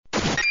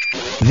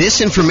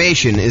This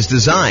information is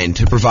designed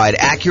to provide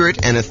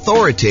accurate and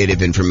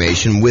authoritative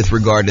information with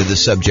regard to the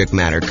subject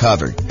matter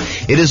covered.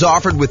 It is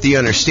offered with the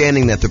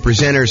understanding that the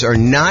presenters are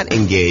not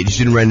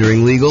engaged in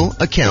rendering legal,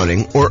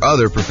 accounting, or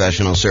other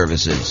professional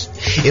services.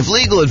 If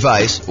legal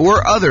advice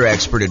or other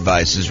expert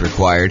advice is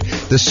required,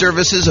 the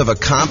services of a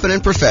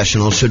competent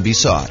professional should be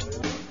sought.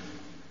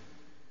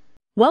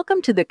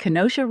 Welcome to the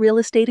Kenosha Real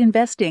Estate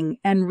Investing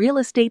and Real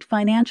Estate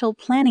Financial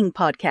Planning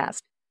Podcast.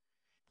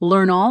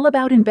 Learn all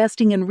about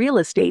investing in real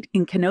estate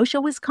in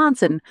Kenosha,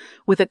 Wisconsin,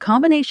 with a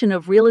combination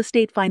of real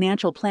estate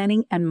financial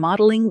planning and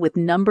modeling with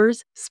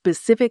numbers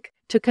specific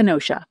to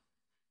Kenosha.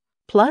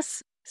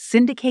 Plus,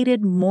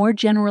 syndicated, more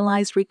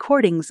generalized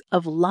recordings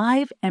of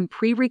live and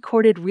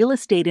pre-recorded real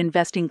estate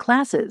investing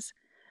classes.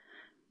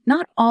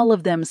 Not all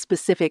of them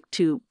specific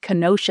to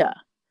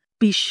Kenosha.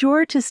 Be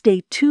sure to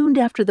stay tuned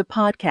after the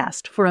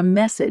podcast for a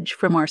message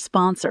from our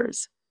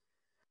sponsors.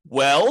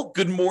 Well,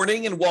 good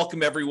morning and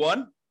welcome,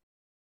 everyone.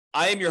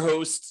 I am your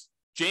host,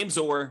 James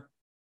Orr,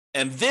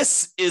 and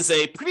this is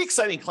a pretty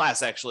exciting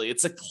class, actually.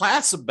 It's a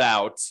class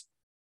about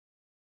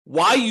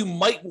why you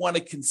might want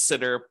to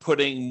consider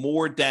putting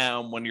more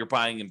down when you're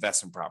buying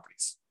investment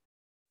properties.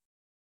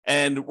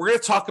 And we're going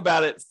to talk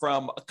about it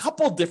from a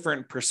couple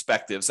different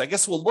perspectives. I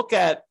guess we'll look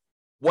at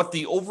what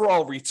the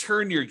overall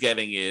return you're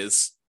getting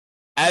is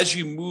as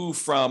you move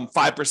from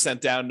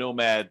 5% down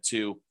Nomad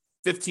to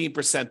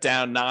 15%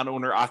 down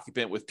non-owner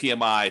occupant with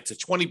PMI to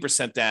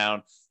 20%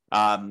 down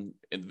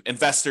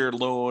investor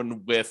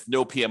loan with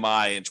no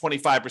PMI and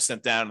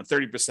 25% down and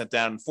 30%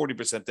 down and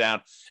 40% down.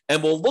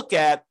 And we'll look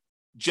at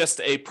just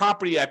a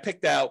property I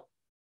picked out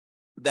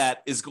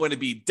that is going to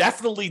be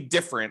definitely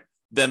different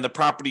than the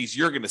properties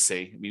you're going to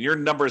see. I mean, your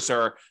numbers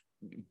are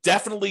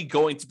definitely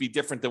going to be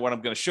different than what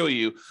I'm going to show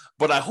you,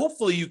 but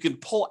hopefully you can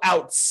pull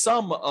out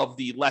some of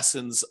the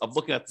lessons of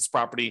looking at this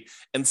property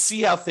and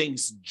see how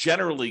things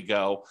generally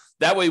go.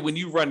 That way, when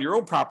you run your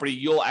own property,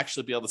 you'll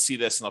actually be able to see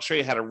this, and I'll show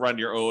you how to run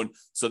your own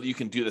so that you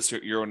can do this,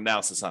 your own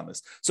analysis on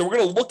this. So we're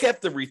going to look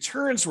at the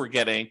returns we're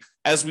getting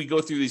as we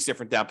go through these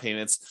different down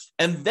payments.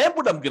 And then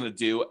what I'm going to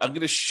do, I'm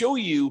going to show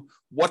you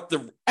what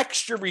the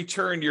extra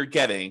return you're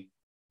getting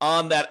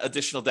on that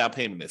additional down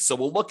payment is. So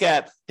we'll look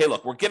at, hey,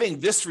 look, we're getting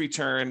this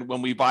return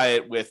when we buy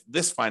it with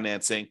this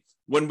financing.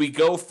 When we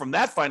go from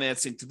that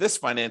financing to this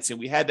financing,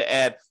 we had to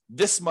add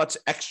this much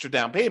extra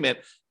down payment.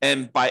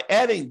 And by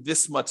adding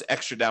this much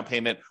extra down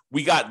payment,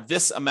 we got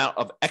this amount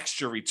of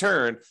extra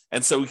return.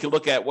 And so we can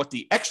look at what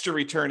the extra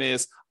return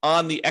is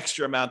on the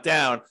extra amount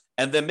down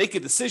and then make a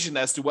decision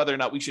as to whether or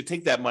not we should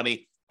take that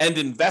money and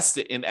invest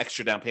it in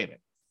extra down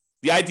payment.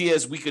 The idea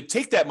is we could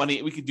take that money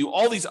and we could do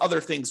all these other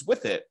things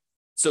with it.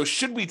 So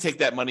should we take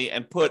that money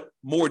and put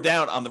more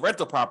down on the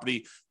rental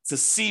property to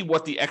see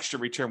what the extra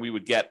return we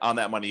would get on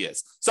that money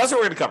is? So that's what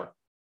we're going to cover.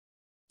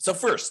 So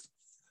first,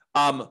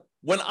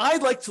 when I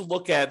like to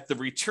look at the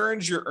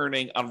returns you're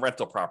earning on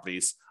rental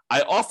properties,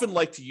 I often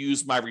like to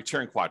use my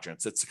return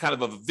quadrants. It's kind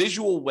of a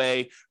visual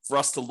way for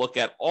us to look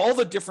at all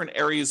the different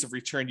areas of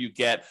return you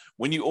get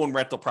when you own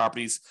rental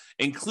properties,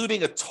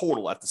 including a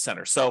total at the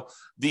center. So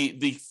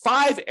the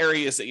 5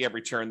 areas that you have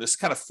return, there's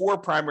kind of 4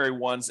 primary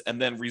ones,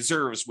 and then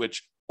reserves,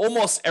 which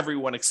almost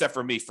everyone except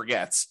for me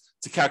forgets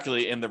to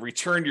calculate in the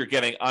return you're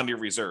getting on your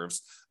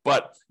reserves.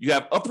 But you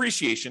have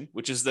appreciation,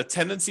 which is the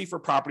tendency for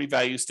property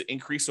values to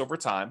increase over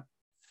time.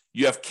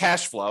 You have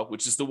cash flow,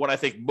 which is the one I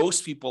think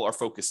most people are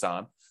focused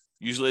on.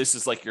 Usually this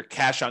is like your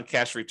cash on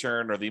cash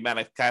return or the amount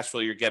of cash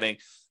flow you're getting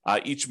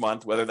each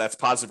month, whether that's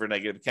positive or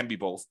negative. It can be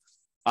both.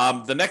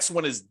 The next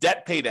one is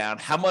debt pay down,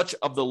 how much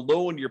of the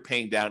loan you're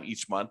paying down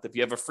each month. If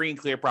you have a free and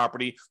clear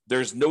property,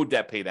 there's no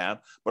debt pay down.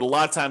 But a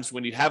lot of times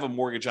when you have a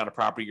mortgage on a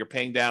property, you're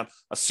paying down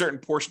a certain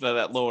portion of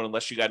that loan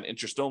unless you got an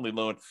interest-only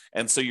loan.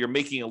 And so you're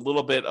making a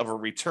little bit of a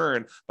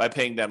return by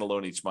paying down a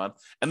loan each month.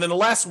 And then the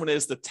last one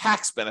is the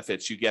tax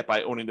benefits you get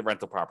by owning the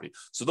rental property.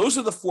 So those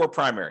are the 4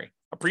 primary: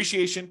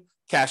 appreciation,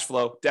 cash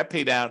flow, debt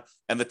pay down,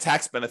 and the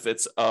tax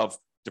benefits of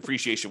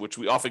depreciation, which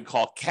we often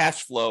call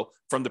cash flow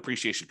from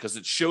depreciation because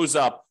it shows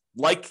up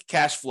like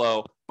cash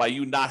flow by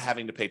you not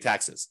having to pay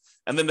taxes.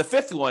 And then the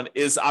 5th one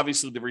is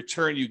obviously the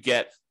return you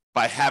get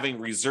by having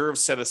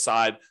reserves set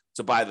aside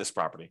to buy this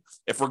property.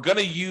 If we're going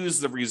to use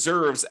the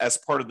reserves as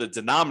part of the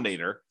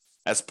denominator,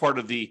 as part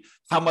of the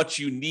how much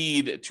you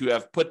need to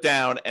have put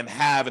down and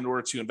have in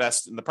order to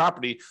invest in the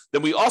property,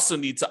 then we also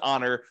need to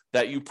honor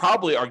that you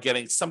probably are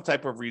getting some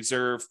type of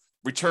reserve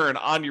return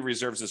on your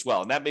reserves as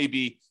well. And that may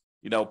be,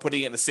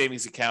 putting it in a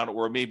savings account,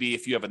 or maybe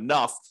if you have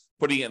enough,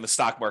 putting it in the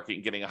stock market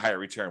and getting a higher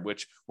return,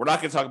 which we're not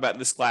going to talk about in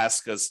this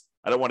class because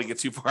I don't want to get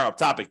too far off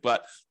topic,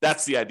 but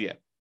that's the idea.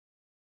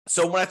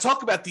 So when I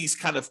talk about these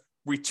kind of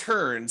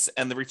returns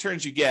and the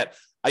returns you get,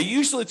 I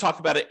usually talk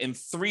about it in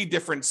 3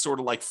 different sort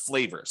of like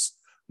flavors.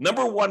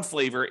 Number 1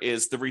 flavor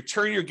is the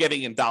return you're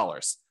getting in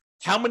dollars.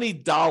 How many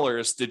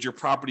dollars did your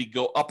property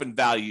go up in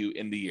value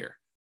in the year?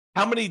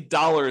 How many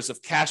dollars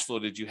of cash flow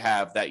did you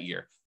have that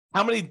year?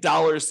 how many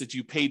dollars did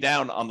you pay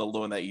down on the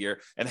loan that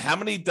year, and how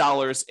many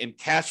dollars in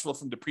cash flow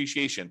from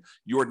depreciation,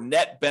 your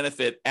net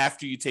benefit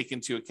after you take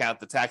into account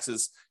the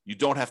taxes you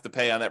don't have to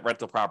pay on that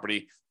rental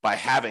property by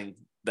having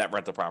that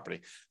rental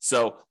property.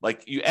 So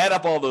like you add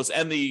up all those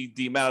and the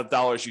amount of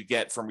dollars you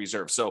get from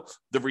reserves. So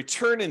the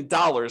return in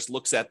dollars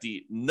looks at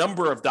the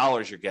number of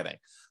dollars you're getting.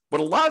 But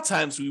a lot of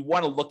times we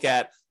want to look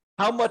at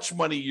how much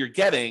money you're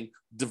getting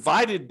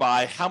divided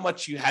by how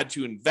much you had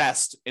to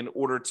invest in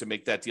order to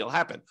make that deal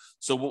happen.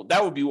 So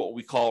that would be what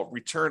we call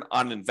return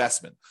on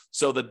investment.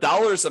 So the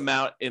dollars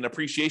amount in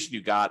appreciation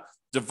you got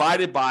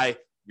divided by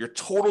your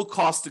total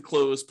cost to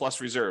close plus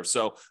reserve.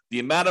 So the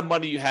amount of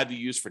money you had to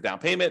use for down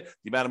payment,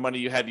 the amount of money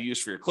you had to use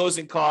for your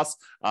closing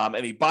costs,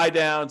 any buy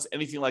downs,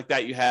 anything like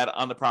that you had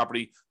on the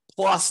property,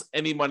 plus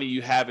any money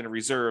you have in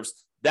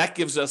reserves, that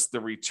gives us the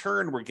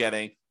return we're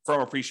getting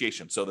from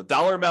appreciation. So the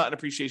dollar amount in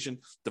appreciation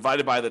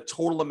divided by the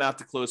total amount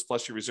to close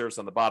plus your reserves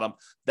on the bottom,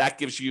 that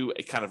gives you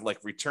a kind of like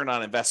return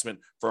on investment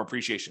from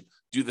appreciation.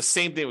 Do the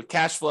same thing with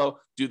cash flow,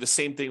 do the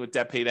same thing with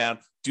debt pay down,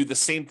 do the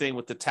same thing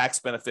with the tax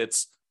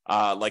benefits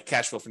like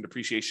cash flow from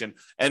depreciation,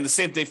 and the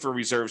same thing for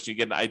reserves. You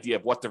get an idea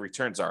of what the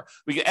returns are.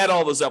 We can add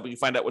all those up and you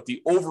find out what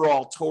the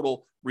overall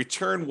total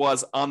return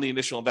was on the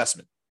initial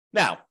investment.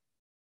 Now,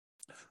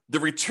 the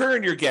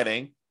return you're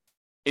getting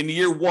in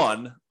year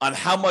one on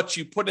how much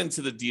you put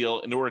into the deal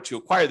in order to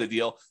acquire the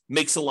deal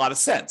makes a lot of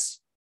sense.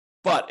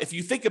 But if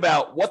you think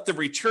about what the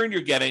return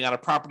you're getting on a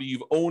property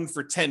you've owned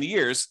for 10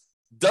 years,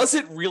 does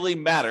it really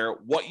matter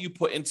what you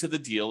put into the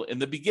deal in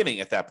the beginning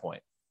at that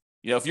point?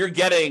 If you're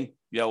getting,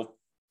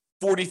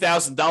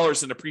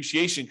 $40,000 in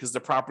appreciation because the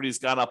property has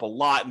gone up a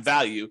lot in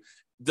value,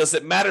 does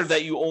it matter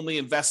that you only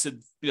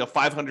invested,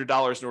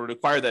 $500 in order to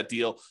acquire that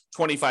deal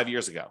 25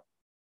 years ago?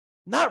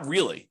 Not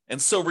really. And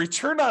so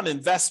return on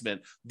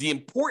investment, the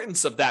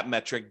importance of that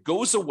metric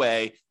goes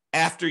away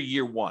after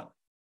year one.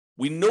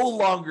 We no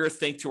longer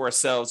think to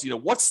ourselves,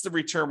 what's the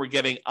return we're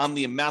getting on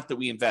the amount that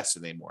we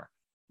invested anymore?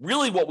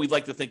 Really what we'd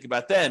like to think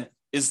about then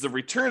is the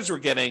returns we're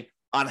getting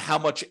on how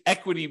much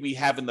equity we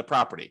have in the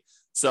property.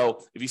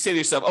 So if you say to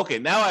yourself, okay,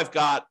 now I've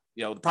got,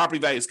 the property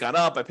value has gone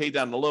up, I paid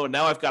down the loan,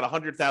 now I've got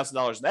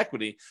 $100,000 in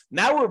equity.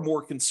 Now we're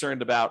more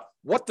concerned about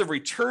what the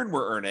return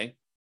we're earning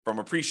from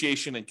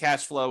appreciation and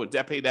cash flow and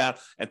debt pay down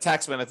and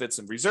tax benefits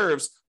and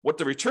reserves, what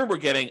the return we're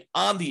getting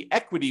on the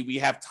equity we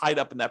have tied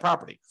up in that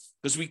property.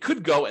 Because we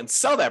could go and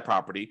sell that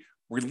property,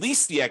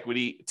 release the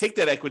equity, take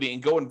that equity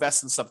and go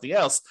invest in something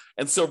else.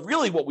 And so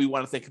really what we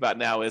want to think about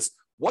now is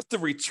what the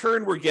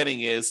return we're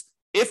getting is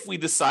if we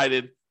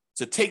decided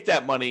to take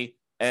that money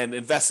and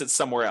invest it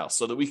somewhere else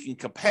so that we can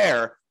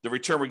compare the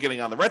return we're getting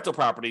on the rental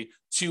property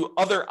to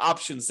other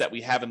options that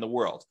we have in the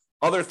world.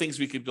 Other things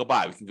we could go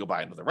buy. We can go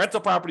buy another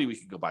rental property. We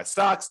can go buy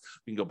stocks.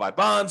 We can go buy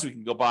bonds. We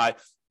can go buy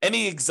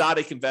any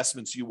exotic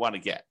investments you want to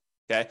get.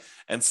 Okay.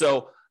 And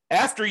so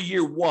after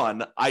year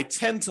one, I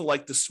tend to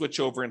like to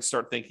switch over and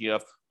start thinking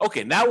of,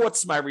 okay, now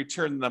what's my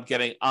return that I'm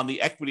getting on the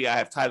equity I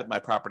have tied up in my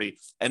property?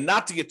 And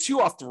not to get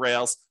too off the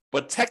rails,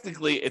 but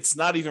technically it's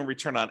not even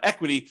return on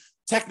equity.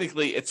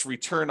 Technically it's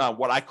return on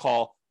what I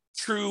call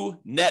true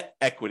net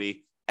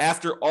equity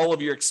after all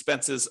of your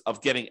expenses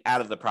of getting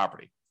out of the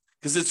property.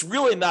 Because it's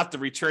really not the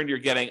return you're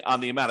getting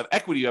on the amount of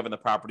equity you have in the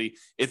property.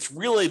 It's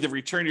really the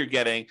return you're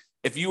getting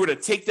if you were to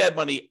take that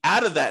money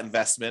out of that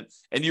investment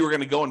and you were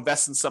going to go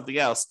invest in something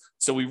else.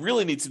 So we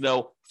really need to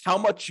know how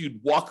much you'd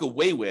walk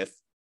away with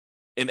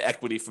in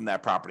equity from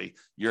that property.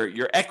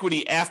 Your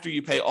equity after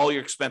you pay all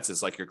your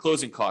expenses, like your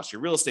closing costs,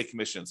 your real estate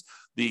commissions,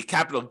 the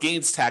capital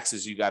gains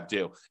taxes you got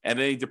due, and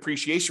any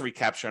depreciation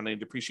recapture on any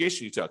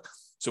depreciation you took.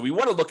 So we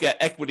want to look at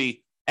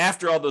equity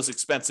after all those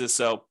expenses.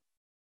 So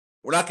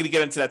we're not going to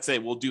get into that today.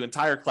 We'll do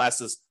entire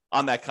classes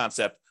on that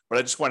concept, but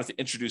I just wanted to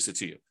introduce it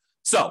to you.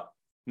 So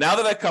now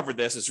that I covered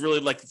this, it's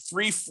really like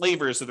three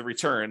flavors of the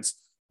returns: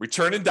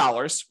 return in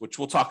dollars, which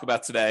we'll talk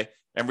about today,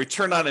 and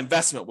return on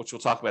investment, which we'll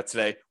talk about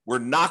today. We're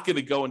not going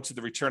to go into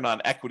the return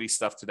on equity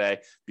stuff today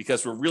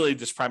because we're really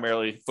just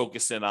primarily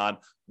focusing on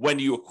when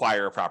you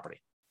acquire a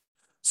property.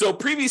 So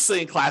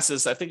previously in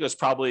classes, I think it was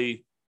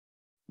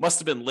must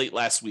have been late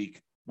last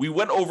week, we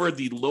went over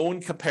the loan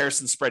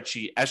comparison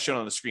spreadsheet as shown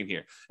on the screen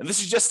here. And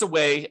this is just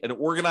an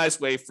organized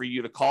way for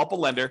you to call up a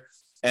lender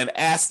and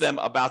ask them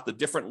about the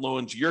different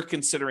loans you're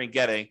considering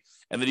getting.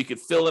 And then you can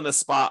fill in a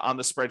spot on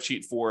the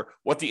spreadsheet for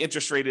what the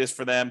interest rate is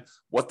for them,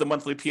 what the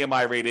monthly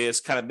PMI rate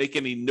is, kind of make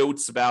any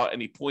notes about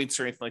any points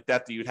or anything like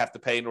that you'd have to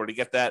pay in order to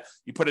get that.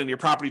 You put in your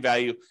property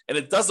value, and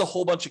it does a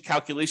whole bunch of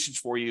calculations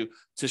for you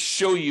to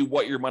show you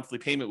what your monthly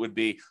payment would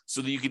be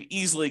so that you can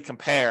easily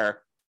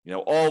compare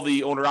all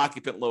the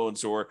owner-occupant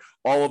loans or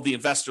all of the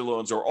investor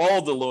loans or all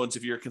of the loans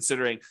if you're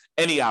considering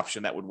any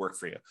option that would work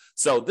for you.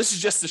 So this is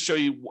just to show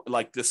you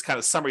like this kind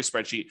of summary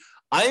spreadsheet.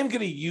 I am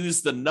going to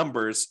use the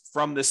numbers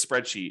from this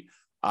spreadsheet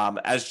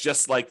as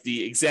just like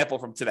the example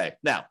from today.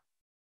 Now,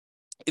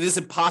 it is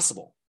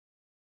impossible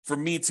for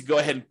me to go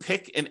ahead and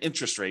pick an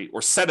interest rate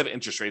or set of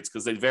interest rates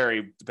because they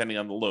vary depending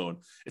on the loan.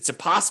 It's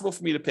impossible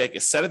for me to pick a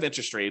set of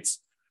interest rates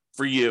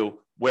for you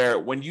where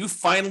when you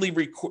finally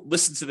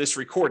listen to this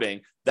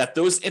recording, that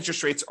those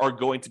interest rates are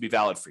going to be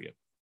valid for you.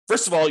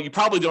 First of all, you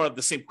probably don't have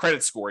the same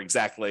credit score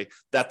exactly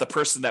that the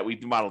person that we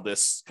modeled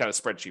this kind of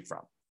spreadsheet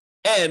from.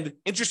 And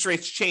interest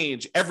rates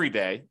change every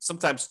day,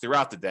 sometimes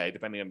throughout the day,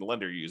 depending on the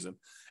lender you're using.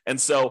 And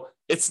so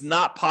it's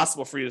not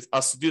possible for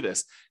us to do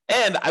this.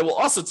 And I will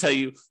also tell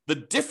you the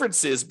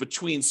differences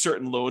between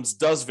certain loans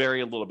does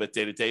vary a little bit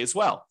day to day as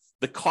well.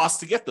 The cost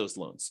to get those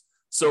loans.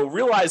 So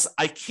realize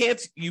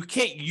you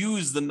can't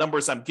use the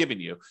numbers I'm giving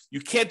you.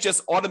 You can't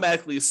just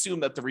automatically assume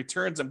that the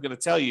returns I'm going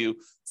to tell you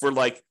for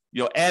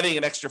adding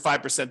an extra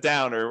 5%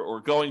 down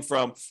or going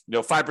from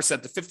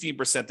 5% to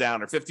 15%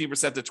 down or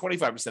 15% to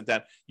 25%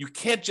 down. You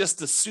can't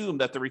just assume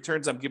that the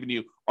returns I'm giving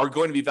you are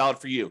going to be valid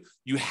for you.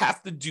 You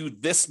have to do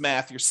this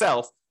math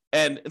yourself.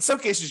 And in some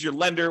cases, your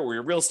lender or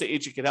your real estate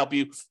agent can help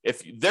you.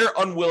 If they're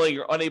unwilling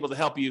or unable to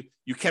help you,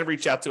 you can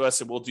reach out to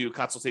us and we'll do a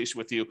consultation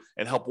with you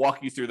and help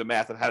walk you through the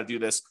math on how to do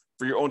this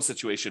for your own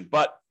situation.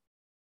 But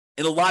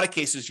in a lot of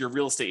cases, your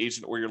real estate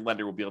agent or your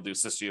lender will be able to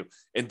assist you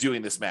in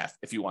doing this math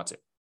if you want to.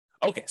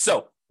 Okay,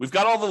 so we've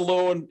got all the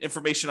loan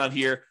information on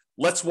here.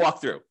 Let's walk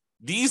through.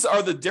 These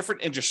are the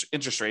different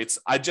interest rates.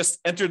 I just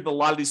entered a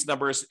lot of these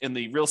numbers in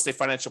the Real Estate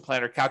Financial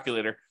Planner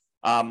calculator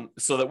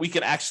so that we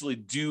can actually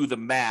do the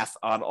math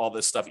on all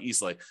this stuff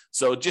easily.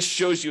 So it just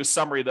shows you a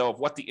summary, though, of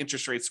what the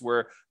interest rates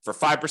were for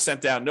 5%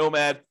 down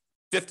Nomad,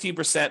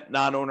 15%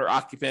 non-owner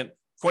occupant,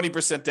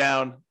 20%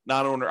 down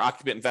non-owner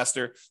occupant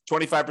investor,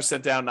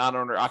 25% down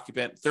non-owner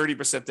occupant,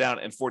 30% down,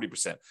 and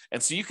 40%.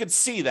 And so you can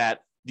see that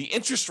the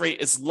interest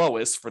rate is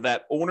lowest for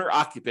that owner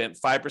occupant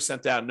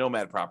 5% down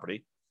Nomad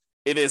property.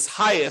 It is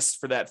highest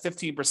for that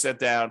 15%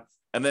 down,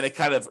 and then it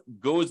kind of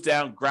goes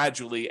down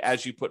gradually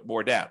as you put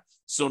more down.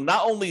 So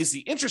not only is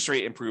the interest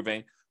rate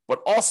improving,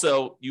 but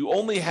also you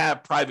only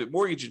have private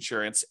mortgage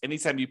insurance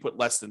anytime you put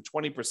less than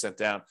 20%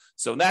 down.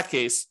 So in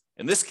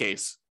this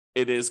case,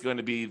 it is going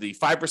to be the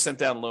 5%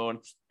 down loan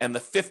and the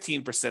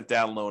 15%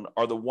 down loan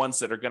are the ones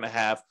that are going to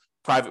have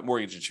private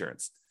mortgage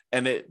insurance.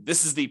 And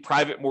this is the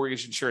private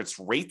mortgage insurance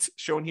rate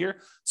shown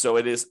here. So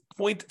it is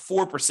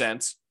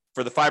 0.4%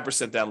 for the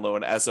 5% down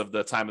loan as of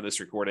the time of this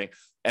recording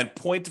and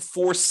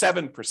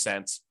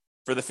 0.47%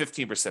 for the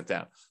 15%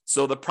 down.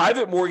 So the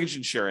private mortgage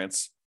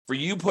insurance for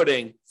you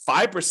putting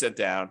 5%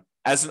 down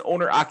as an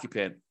owner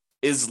occupant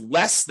is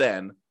less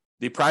than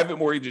the private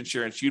mortgage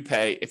insurance you'd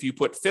pay if you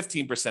put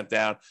 15%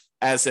 down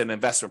as an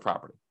investment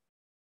property.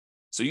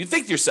 So you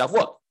think to yourself,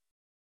 look,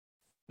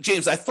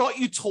 James, I thought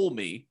you told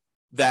me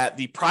that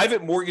the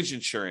private mortgage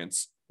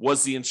insurance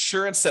was the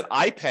insurance that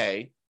I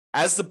pay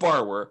as the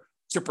borrower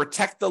to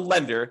protect the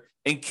lender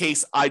in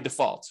case I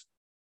default.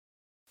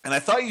 And I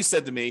thought you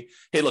said to me,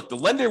 hey, look, the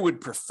lender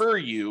would prefer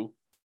you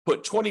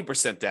put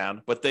 20%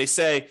 down, but they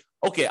say,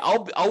 okay,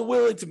 I'll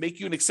willing to make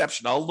you an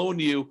exception. I'll loan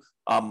you,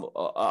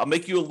 I'll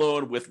make you a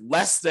loan with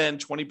less than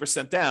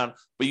 20% down,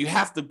 but you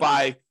have to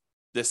buy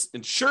this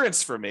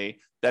insurance for me.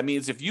 That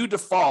means if you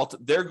default,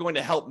 they're going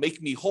to help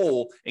make me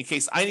whole in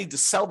case I need to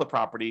sell the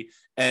property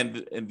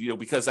and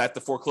because I have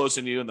to foreclose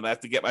on you and then I have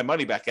to get my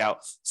money back out.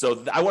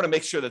 So I want to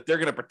make sure that they're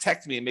going to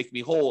protect me and make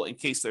me whole in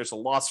case there's a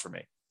loss for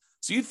me.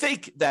 So you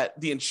think that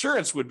the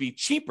insurance would be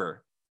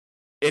cheaper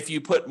if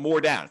you put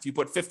more down, if you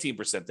put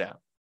 15% down.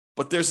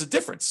 But there's a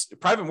difference.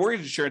 Private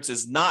mortgage insurance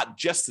is not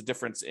just the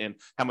difference in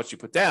how much you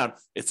put down.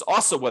 It's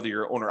also whether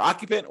you're an owner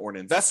occupant or an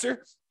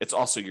investor. It's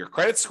also your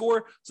credit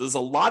score. So there's a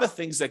lot of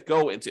things that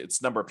go into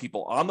its number of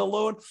people on the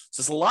loan.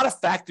 So there's a lot of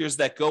factors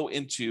that go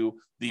into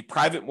the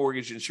private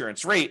mortgage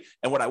insurance rate.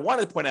 And what I want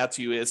to point out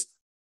to you is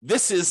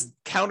this is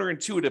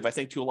counterintuitive, I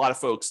think, to a lot of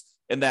folks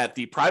in that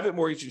the private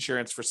mortgage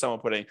insurance for someone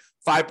putting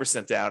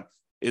 5% down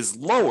is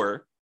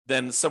lower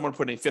than someone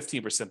putting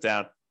 15%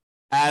 down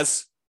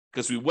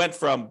because we went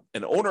from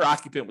an owner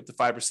occupant with the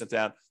 5%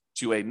 down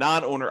to a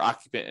non-owner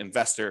occupant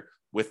investor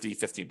with the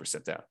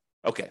 15% down.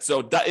 Okay,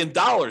 so in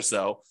dollars,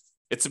 though,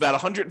 it's about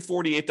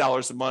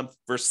 $148 a month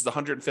versus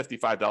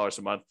 $155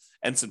 a month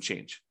and some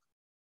change.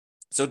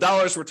 So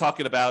dollars, we're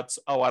talking about,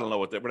 I don't know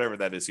whatever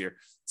that is here,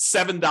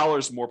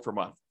 $7 more per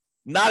month.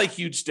 Not a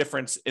huge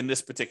difference in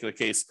this particular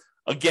case.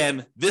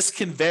 Again, this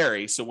can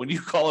vary. So when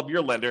you call up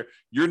your lender,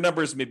 your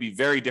numbers may be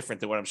very different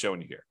than what I'm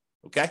showing you here.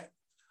 Okay?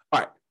 All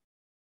right.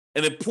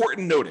 An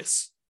important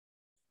notice.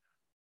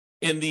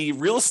 In the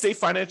Real Estate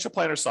Financial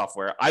Planner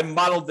software, I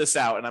modeled this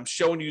out and I'm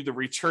showing you the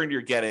return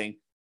you're getting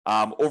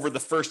over the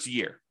first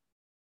year.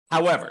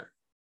 However,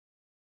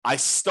 I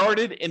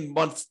started in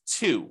month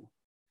 2.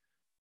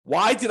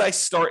 Why did I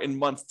start in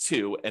month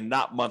 2 and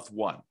not month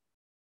 1?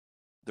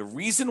 The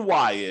reason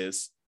why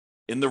is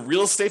in the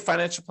Real Estate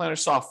Financial Planner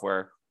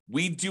software,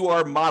 we do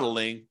our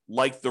modeling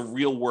like the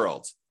real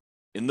world.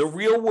 In the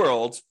real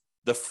world,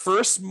 the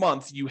first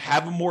month you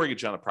have a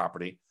mortgage on a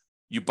property,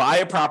 you buy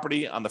a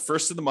property on the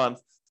first of the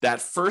month.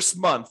 That first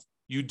month,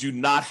 you do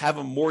not have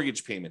a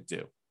mortgage payment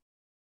due.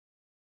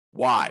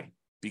 Why?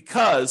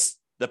 Because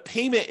the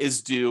payment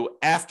is due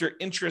after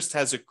interest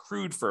has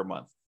accrued for a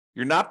month.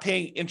 You're not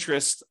paying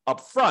interest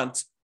up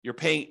front. You're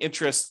paying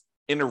interest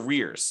in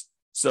arrears.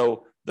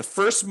 So the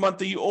first month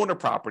that you own a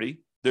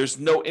property, there's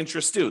no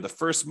interest due. The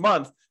first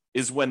month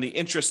is when the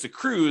interest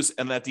accrues,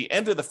 and at the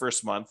end of the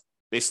first month,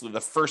 basically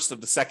the first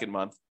of the second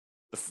month,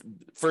 the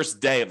first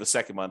day of the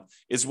second month,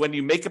 is when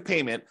you make a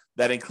payment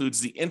that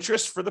includes the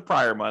interest for the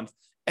prior month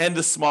and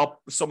the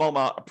small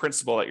amount of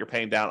principal that you're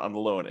paying down on the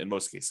loan in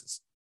most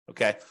cases.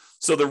 Okay.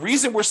 So the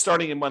reason we're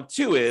starting in month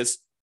 2 is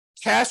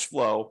cash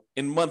flow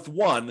in month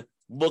 1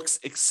 looks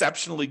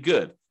exceptionally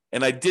good.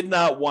 And I did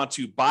not want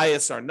to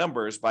bias our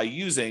numbers by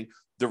using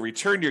the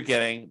return you're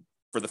getting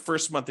for the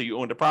first month that you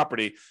owned a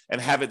property and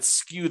have it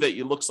skew that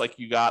it looks like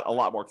you got a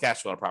lot more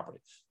cash flow on a property,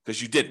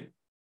 because you didn't.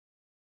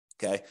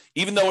 Okay.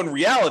 Even though in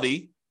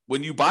reality,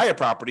 when you buy a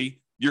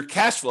property, your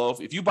cash flow,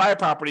 if you buy a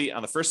property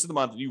on the first of the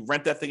month and you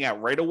rent that thing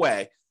out right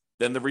away,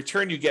 then the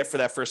return you get for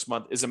that first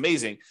month is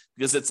amazing,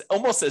 because it's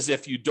almost as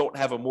if you don't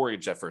have a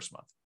mortgage that first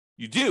month.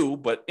 You do,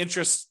 but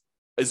interest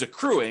is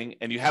accruing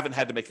and you haven't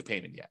had to make a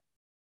payment yet.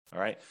 All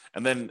right.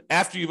 And then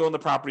after you've owned the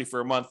property for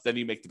a month, then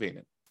you make the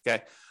payment.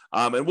 Okay.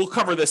 And we'll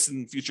cover this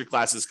in future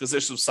classes because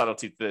there's some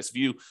subtlety to this. If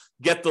you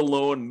get the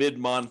loan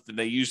mid-month and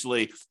they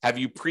usually have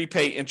you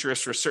prepay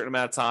interest for a certain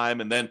amount of time,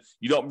 and then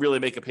you don't really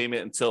make a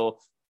payment until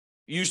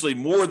usually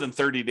more than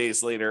 30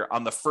 days later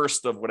on the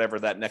first of whatever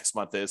that next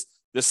month is,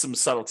 there's some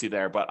subtlety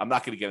there, but I'm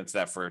not going to get into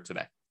that for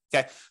today.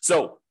 Okay.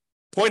 So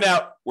point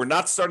out, we're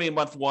not starting in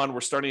month 1,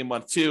 we're starting in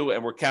month 2,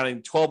 and we're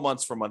counting 12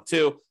 months from month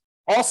 2.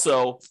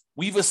 Also,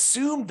 we've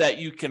assumed that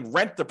you can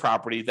rent the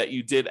property that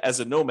you did as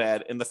a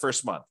nomad in the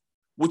first month,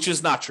 which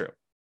is not true,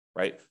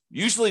 right?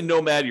 Usually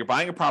nomad, you're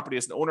buying a property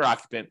as an owner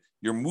occupant,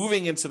 you're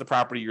moving into the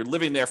property, you're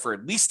living there for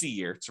at least a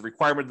year. It's a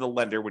requirement of the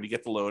lender when you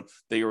get the loan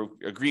that you're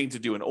agreeing to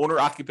do an owner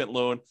occupant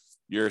loan.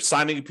 You're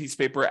signing a piece of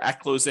paper at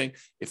closing.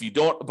 If you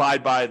don't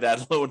abide by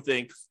that loan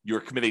thing,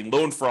 you're committing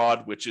loan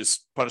fraud, which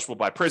is punishable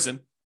by prison.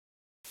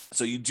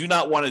 So you do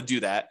not want to do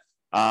that.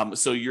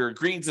 So you're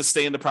agreeing to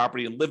stay in the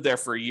property and live there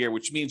for a year,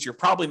 which means you're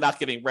probably not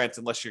getting rent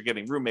unless you're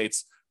getting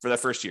roommates for that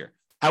first year.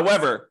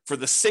 However, for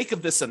the sake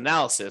of this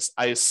analysis,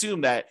 I assume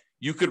that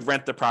you could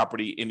rent the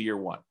property in year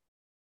 1.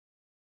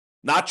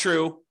 Not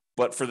true,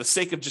 but for the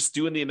sake of just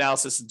doing the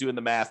analysis and doing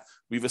the math,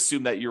 we've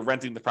assumed that you're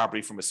renting the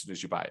property from as soon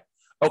as you buy it.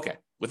 Okay,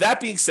 with that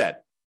being said,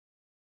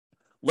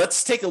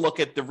 let's take a look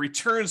at the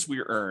returns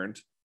we earned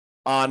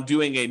on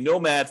doing a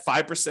nomad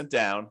 5%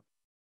 down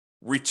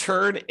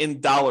return in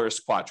dollars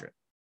quadrant.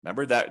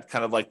 Remember that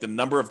kind of like the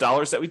number of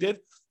dollars that we did?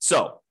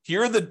 So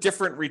here are the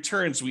different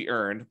returns we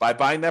earned by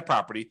buying that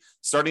property,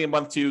 starting in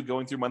month 2,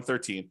 going through month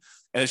 13.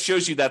 And it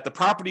shows you that the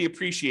property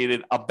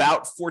appreciated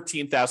about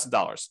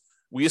 $14,000.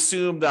 We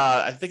assumed,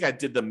 I think I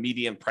did the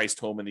median priced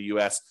home in the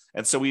US.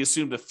 And so we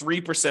assumed a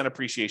 3%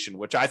 appreciation,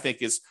 which I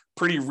think is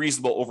pretty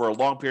reasonable over a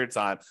long period of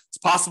time. It's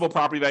possible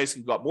property values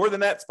can go up more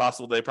than that. It's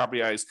possible that property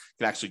values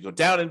can actually go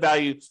down in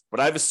value. But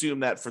I've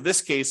assumed that for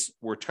this case,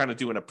 we're trying to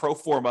do in a pro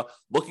forma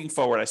looking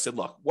forward. I said,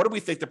 look, what do we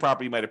think the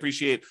property might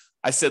appreciate?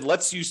 I said,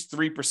 let's use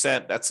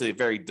 3%. That's a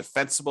very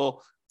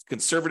defensible,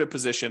 conservative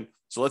position.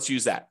 So let's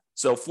use that.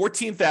 So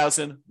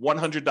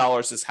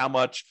 $14,100 is how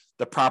much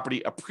the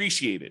property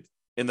appreciated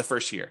in the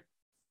first year.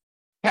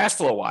 Cash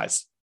flow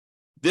wise,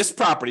 this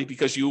property,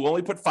 because you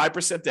only put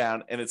 5%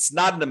 down and it's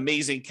not an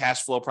amazing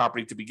cash flow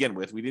property to begin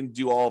with, we didn't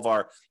do all of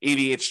our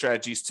 88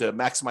 strategies to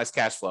maximize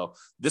cash flow.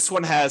 This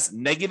one has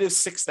negative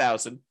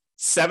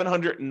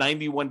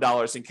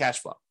 $6,791 in cash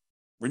flow.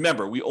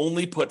 Remember, we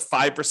only put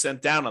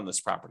 5% down on this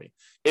property.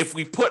 If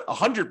we put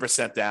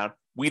 100% down,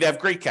 we'd have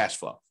great cash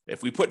flow.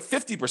 If we put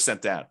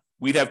 50% down,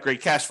 we'd have great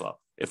cash flow.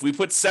 If we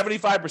put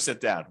 75%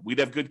 down, we'd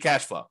have good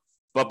cash flow.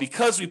 But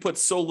because we put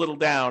so little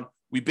down,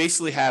 we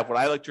basically have what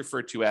I like to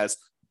refer to as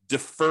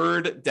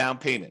deferred down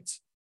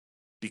payments,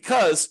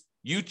 because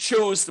you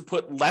chose to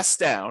put less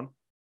down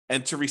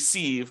and to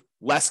receive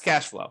less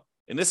cash flow.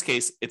 In this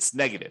case, it's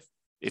negative.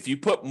 If you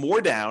put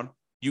more down,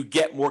 you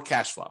get more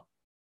cash flow.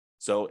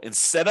 So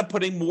instead of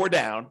putting more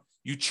down,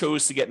 you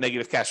chose to get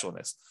negative cash flow in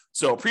this.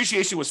 So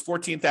appreciation was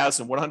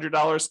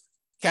 $14,100.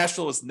 Cash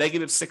flow was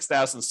negative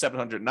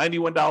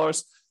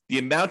 $6,791. The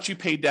amount you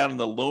paid down in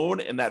the loan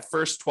in that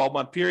first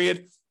 12-month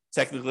period,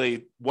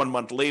 technically 1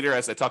 month later,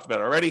 as I talked about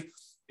already,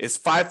 is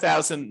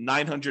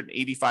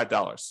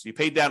 $5,985. So you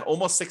paid down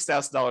almost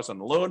 $6,000 on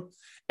the loan,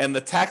 and the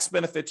tax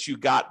benefits you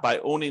got by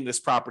owning this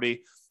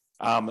property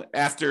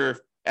after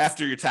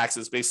your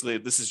taxes, basically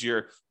this is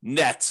your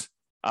net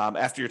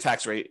after your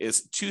tax rate,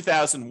 is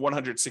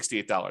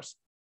 $2,168.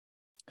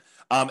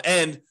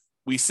 And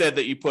we said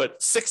that you put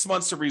 6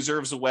 months of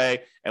reserves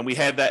away, and we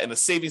had that in a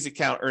savings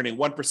account earning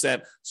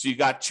 1%. So you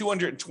got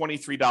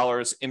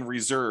 $223 in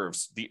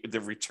reserves, the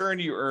return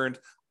you earned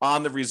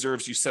on the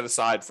reserves you set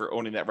aside for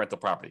owning that rental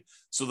property.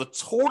 So the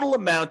total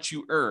amount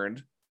you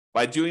earned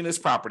by doing this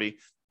property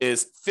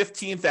is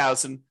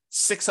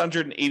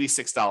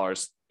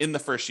 $15,686 in the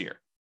first year.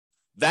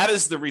 That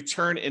is the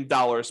return in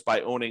dollars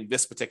by owning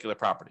this particular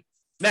property.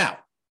 Now,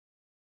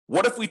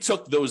 what if we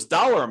took those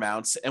dollar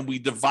amounts and we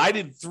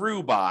divided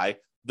through by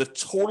the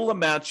total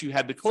amount you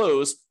had to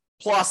close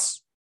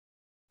plus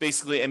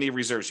basically any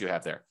reserves you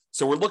have there?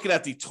 So we're looking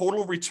at the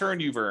total return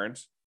you've earned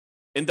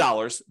in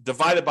dollars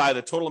divided by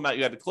the total amount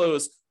you had to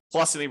close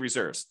plus any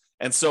reserves.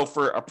 And so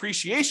for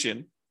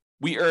appreciation,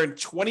 we earned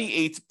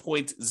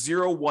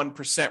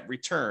 28.01%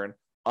 return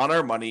on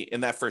our money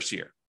in that first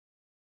year.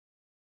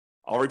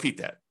 I'll repeat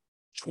that.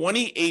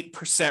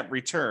 28%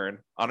 return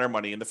on our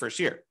money in the first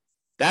year.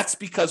 That's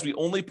because we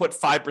only put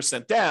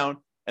 5% down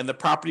and the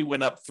property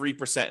went up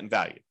 3% in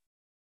value.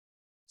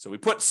 So we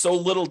put so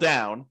little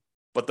down,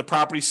 but the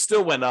property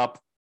still went up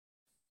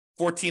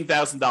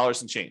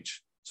 $14,000 and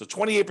change. So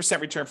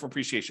 28% return from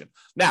appreciation.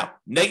 Now,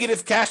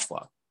 negative cash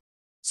flow.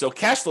 So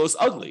cash flow is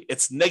ugly.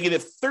 It's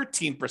negative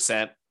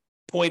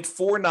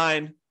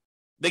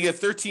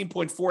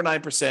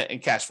 13.49% in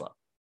cash flow.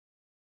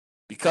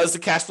 Because the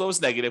cash flow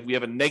is negative, we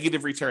have a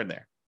negative return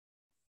there.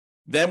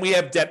 Then we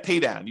have debt pay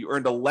down. You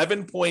earned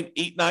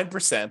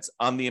 11.89%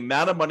 on the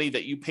amount of money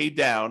that you paid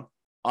down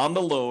on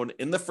the loan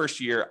in the first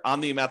year on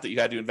the amount that you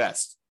had to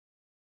invest.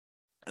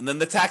 And then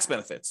the tax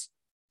benefits.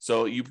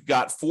 So you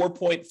got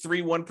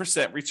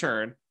 4.31%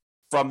 return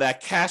from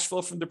that cash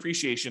flow from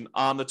depreciation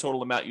on the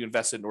total amount you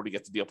invested in order to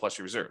get the deal plus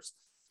your reserves.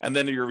 And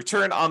then your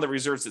return on the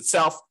reserves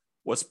itself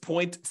was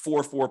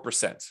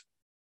 0.44%.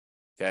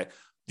 Okay.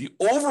 The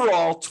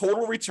overall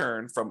total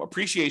return from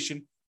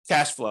appreciation,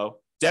 cash flow,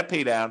 debt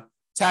pay down,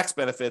 tax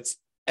benefits,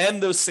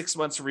 and those 6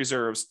 months of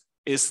reserves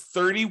is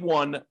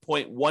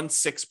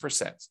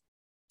 31.16%.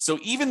 So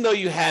even though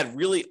you had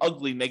really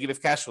ugly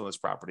negative cash flow in this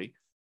property,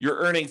 you're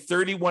earning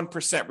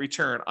 31%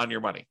 return on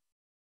your money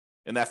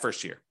in that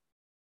first year.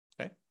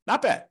 Okay,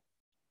 not bad.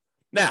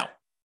 Now,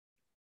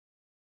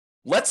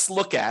 let's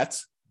look at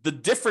the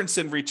difference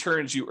in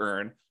returns you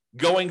earn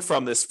going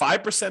from this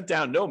 5%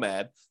 down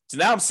nomad to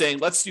now I'm saying,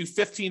 let's do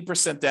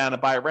 15% down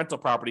and buy a rental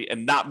property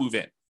and not move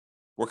in.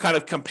 We're kind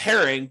of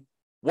comparing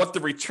what the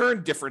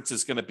return difference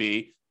is going to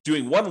be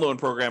doing one loan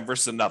program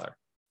versus another.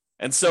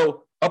 And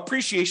so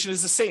appreciation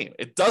is the same.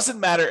 It doesn't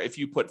matter if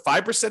you put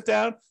 5%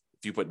 down,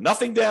 if you put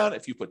nothing down,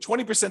 if you put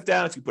 20%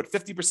 down, if you put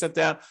 50%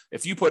 down,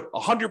 if you put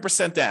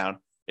 100% down,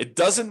 it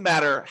doesn't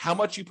matter how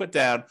much you put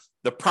down.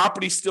 The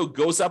property still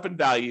goes up in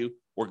value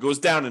or goes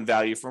down in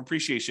value from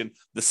appreciation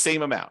the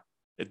same amount.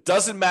 It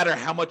doesn't matter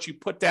how much you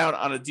put down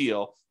on a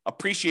deal.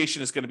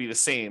 Appreciation is going to be the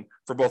same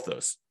for both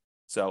those.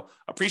 So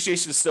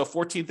appreciation is still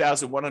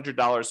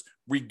 $14,100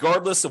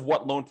 regardless of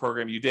what loan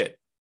program you did.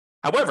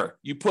 However,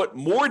 you put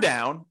more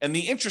down and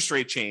the interest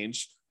rate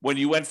changed when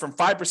you went from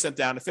 5%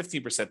 down to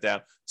 15%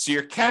 down. So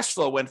your cash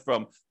flow went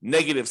from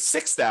negative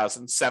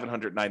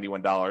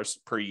 $6,791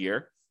 per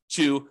year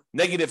to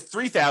negative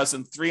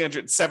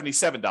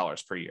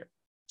 $3,377 per year.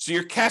 So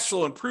your cash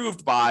flow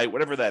improved by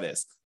whatever that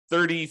is,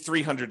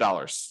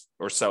 $3,300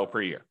 or so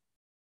per year.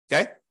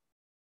 Okay.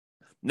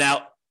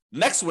 Now,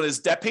 next one is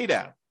debt pay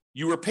down.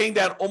 You were paying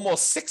down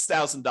almost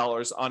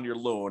 $6,000 on your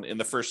loan in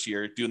the first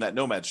year doing that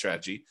nomad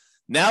strategy.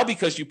 Now,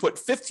 because you put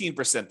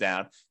 15%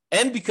 down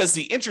and because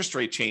the interest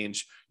rate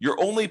changed,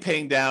 you're only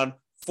paying down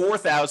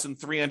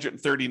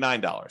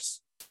 $4,339,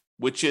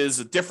 which is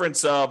a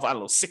difference of,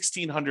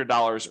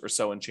 $1,600 or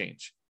so and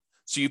change.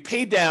 So you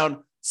paid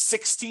down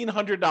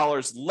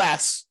 $1,600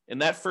 less in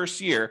that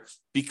first year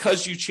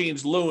because you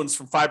changed loans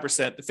from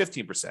 5% to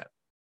 15%.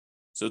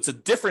 So it's a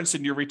difference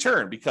in your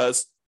return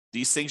because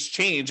these things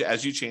change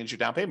as you change your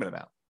down payment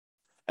amount.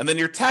 And then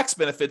your tax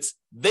benefits,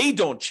 they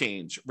don't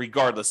change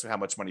regardless of how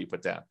much money you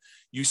put down.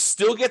 You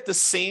still get the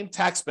same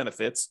tax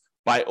benefits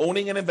by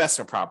owning an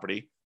investment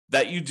property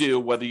that you do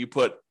whether you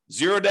put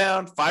 0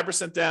 down,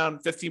 5% down,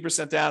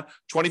 15% down,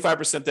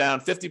 25% down,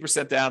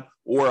 50% down,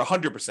 or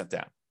 100%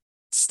 down.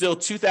 Still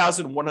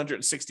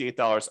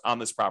 $2,168 on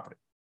this property.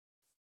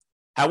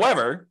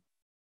 However,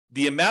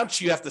 the amount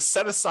you have to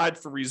set aside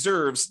for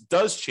reserves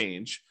does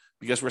change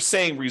because we're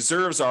saying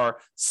reserves are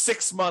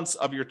 6 months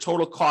of your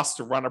total cost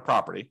to run a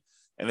property.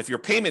 And if your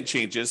payment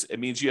changes, it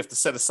means you have to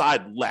set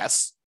aside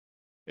less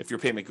if your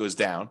payment goes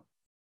down.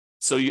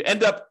 So you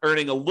end up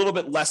earning a little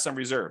bit less on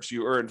reserves.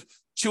 You earned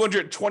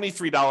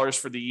 $223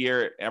 for the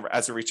year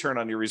as a return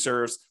on your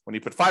reserves when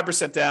you put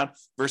 5% down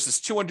versus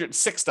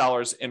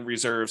 $206 in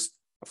reserves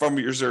from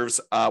your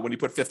reserves when you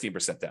put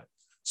 15% down.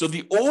 So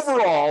the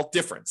overall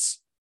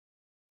difference,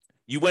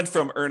 you went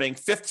from earning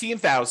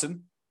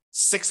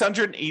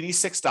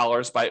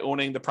 $15,686 by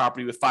owning the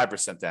property with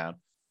 5% down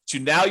to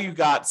now you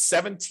got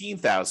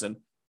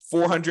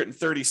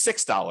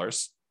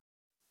 $17,436.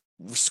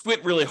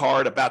 Squint really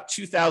hard, about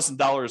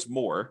 $2,000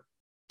 more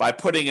by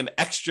putting an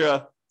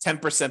extra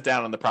 10%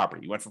 down on the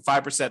property. You went from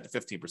 5% to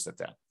 15%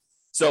 down.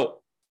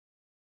 So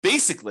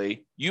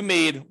basically, you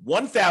made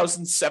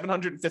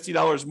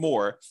 $1,750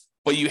 more,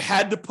 but you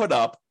had to put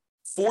up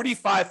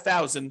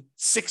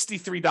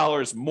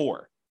 $45,063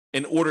 more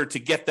in order to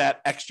get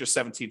that extra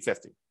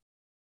 $1,750.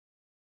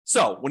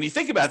 So when you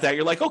think about that,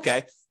 you're like,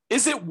 okay,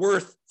 is it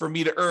worth for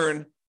me to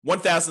earn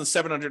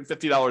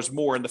 $1,750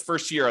 more in the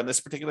first year on this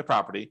particular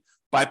property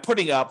by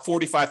putting up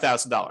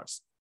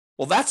 $45,000?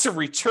 Well, that's a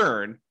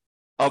return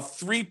of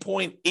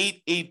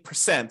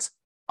 3.88%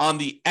 on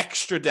the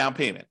extra down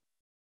payment.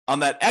 On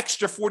that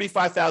extra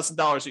 $45,000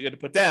 that you had to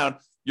put down,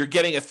 you're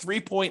getting a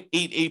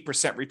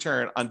 3.88%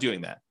 return on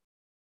doing that.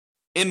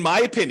 In my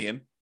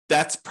opinion,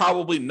 that's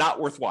probably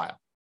not worthwhile,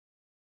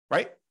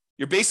 right?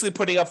 You're basically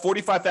putting up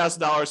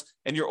 $45,000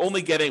 and you're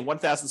only getting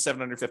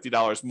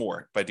 $1,750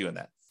 more by doing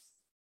that.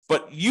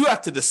 But you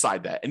have to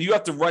decide that, and you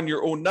have to run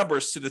your own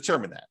numbers to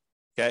determine that.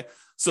 Okay.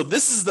 So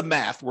this is the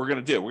math we're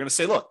going to do. We're going to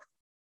say, look,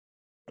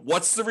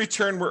 what's the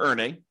return we're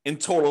earning in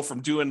total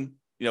from doing,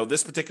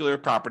 this particular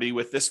property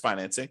with this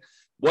financing?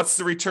 What's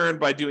the return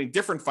by doing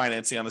different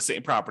financing on the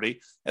same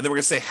property? And then we're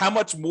going to say, how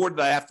much more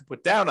did I have to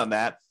put down on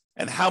that?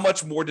 And how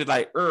much more did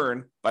I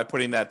earn by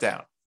putting that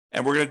down?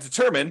 And we're going to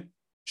determine,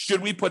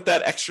 should we put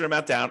that extra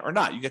amount down or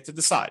not? You get to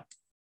decide.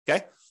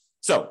 Okay.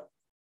 So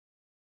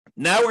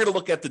now we're going to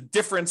look at the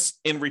difference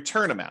in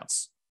return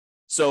amounts.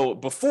 So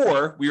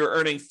before, we were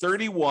earning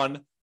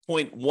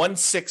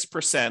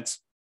 31.16%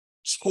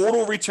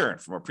 total return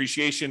from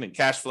appreciation and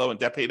cash flow and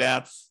debt pay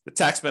down, the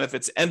tax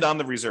benefits, and on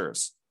the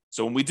reserves.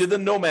 So when we did the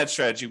Nomad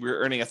strategy, we were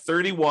earning a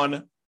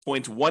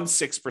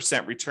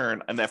 31.16%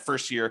 return in that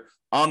first year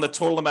on the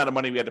total amount of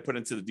money we had to put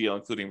into the deal,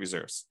 including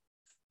reserves.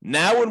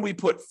 Now, when we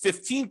put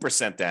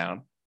 15%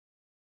 down,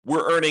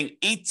 we're earning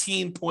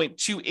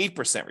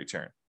 18.28%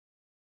 return.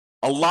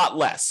 A lot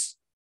less.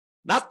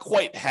 Not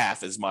quite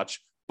half as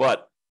much,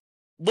 but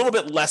a little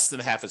bit less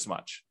than half as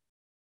much.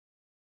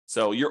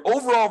 So your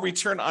overall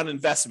return on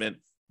investment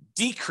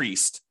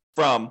decreased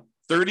from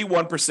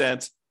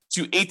 31%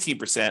 to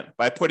 18%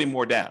 by putting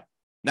more down.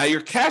 Now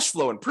your cash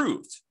flow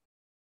improved,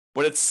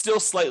 but it's still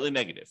slightly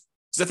negative.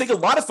 Because I think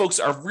a lot of folks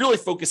are really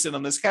focusing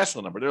on this cash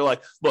flow number. They're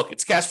like, look,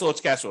 it's cash flow,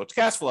 it's cash flow, it's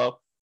cash flow,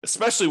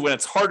 especially when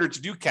it's harder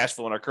to do cash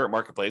flow in our current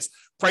marketplace.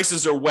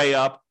 Prices are way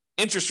up,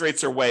 interest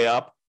rates are way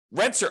up,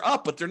 rents are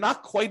up, but they're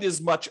not quite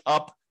as much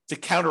up to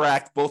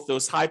counteract both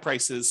those high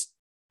prices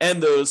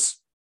and those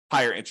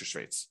higher interest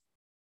rates.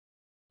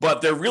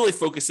 But they're really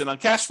focusing on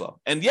cash flow.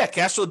 And yeah,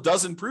 cash flow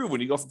does improve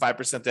when you go from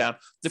 5% down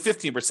to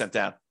 15%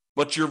 down,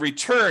 but your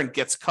return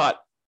gets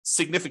cut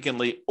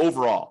significantly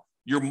overall.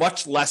 You're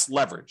much less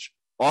leverage,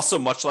 also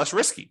much less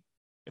risky.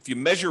 If you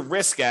measure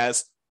risk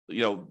as,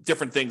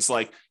 different things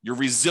like your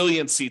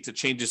resiliency to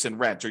changes in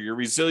rent, or your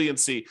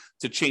resiliency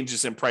to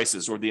changes in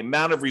prices, or the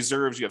amount of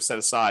reserves you have set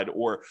aside,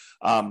 or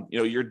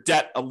your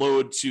debt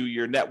load to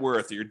your net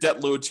worth, or your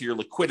debt load to your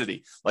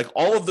liquidity, like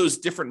all of those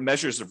different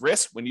measures of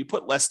risk, when you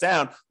put less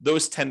down,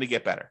 those tend to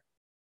get better.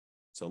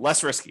 So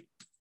less risky.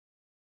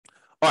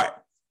 All right.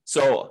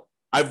 So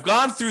I've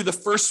gone through the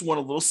first one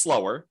a little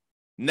slower.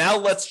 Now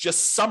let's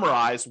just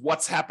summarize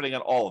what's happening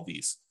on all of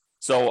these.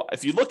 So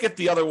if you look at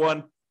the other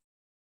one,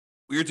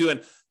 we were doing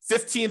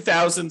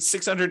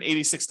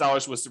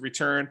 $15,686 was the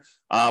return.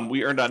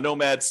 We earned on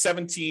Nomad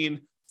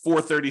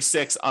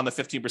 $17,436 on the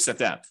 15%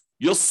 down.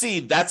 You'll see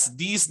that's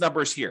these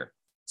numbers here.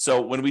 So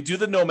when we do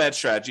the Nomad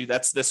strategy,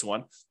 that's this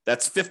one.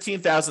 That's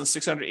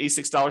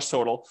 $15,686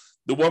 total.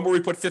 The one where we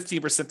put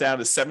 15%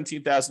 down is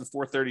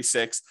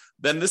 $17,436.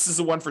 Then this is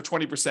the one for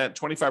 20%,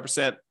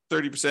 25%,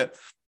 30%,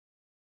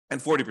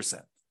 and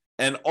 40%.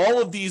 And all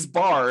of these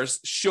bars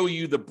show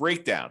you the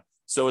breakdown.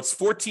 So it's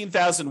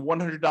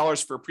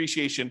 $14,100 for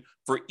appreciation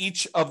for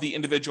each of the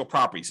individual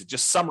properties. It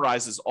just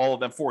summarizes all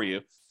of them for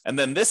you. And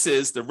then this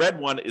is, the red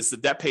one is the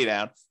debt pay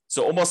down.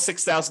 So almost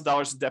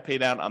 $6,000 in debt pay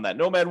down on that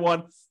Nomad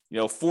one,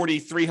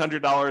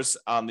 $4,300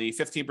 on the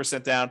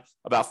 15% down,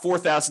 about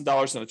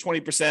 $4,000 on the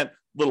 20%, a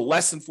little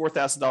less than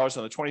 $4,000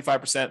 on the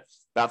 25%,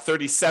 about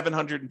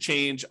 $3,700 and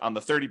change on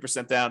the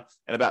 30% down,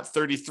 and about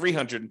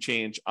 $3,300 and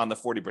change on the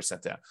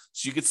 40% down.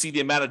 So you can see the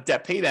amount of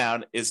debt pay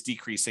down is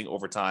decreasing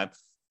over time.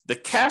 The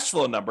cash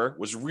flow number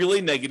was really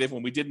negative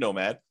when we did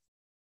Nomad,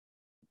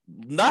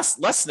 not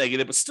less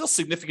negative, but still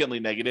significantly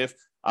negative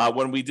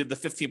when we did the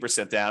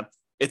 15% down.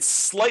 It's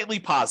slightly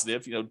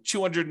positive,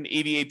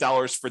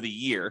 $288 for the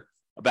year,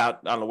 about,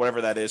 I don't know, whatever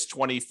that is,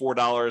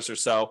 $24 or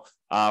so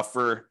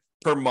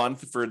per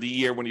month for the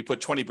year when you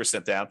put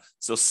 20% down.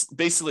 So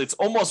basically it's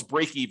almost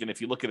break even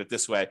if you look at it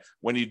this way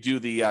when you do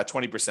the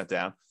 20%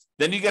 down.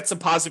 Then you get some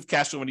positive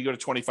cash flow when you go to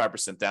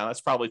 25% down.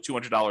 That's probably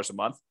 $200 a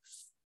month.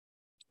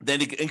 Then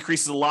it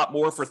increases a lot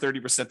more for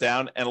 30%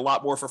 down and a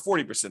lot more for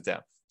 40% down.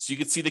 So you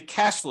can see the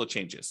cash flow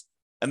changes.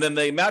 And then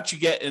the amount you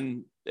get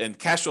in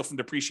cash flow from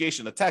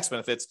depreciation, the tax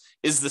benefits,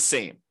 is the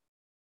same.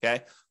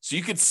 Okay. So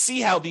you can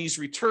see how these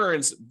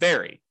returns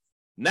vary.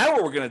 Now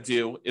what we're going to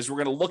do is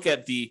we're going to look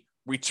at the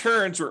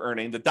returns we're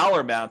earning, the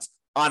dollar amounts,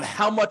 on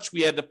how much we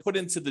had to put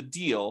into the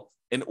deal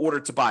in order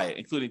to buy it,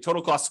 including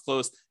total cost to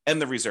close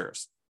and the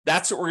reserves.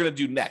 That's what we're going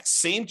to do next.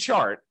 Same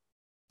chart,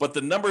 but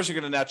the numbers are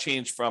going to now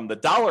change from the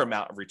dollar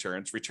amount of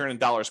returns, return in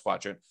dollars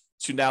quadrant,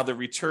 to now the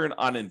return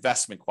on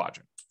investment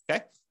quadrant.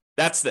 Okay,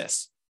 that's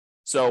this.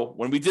 So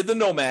when we did the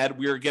Nomad,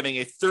 we were getting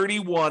a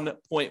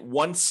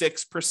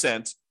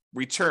 31.16%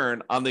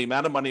 return on the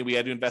amount of money we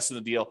had to invest in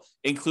the deal,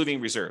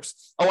 including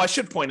reserves. Oh, I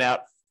should point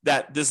out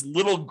that this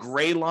little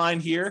gray line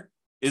here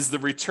is the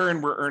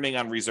return we're earning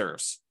on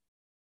reserves.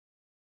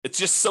 It's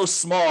just so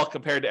small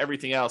compared to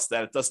everything else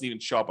that it doesn't even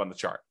show up on the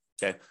chart.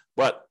 Okay,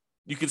 but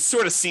you can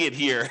sort of see it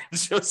here. It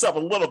shows up a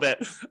little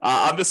bit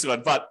on this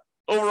one, but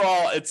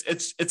overall,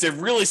 it's a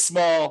really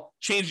small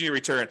change in your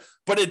return,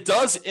 but it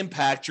does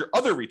impact your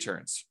other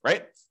returns,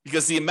 right?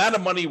 Because the amount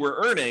of money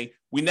we're earning,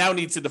 we now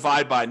need to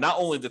divide by not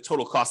only the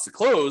total cost to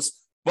close,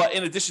 But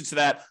in addition to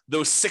that,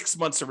 those 6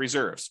 months of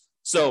reserves.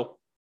 So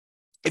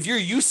if you're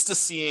used to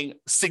seeing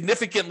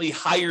significantly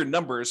higher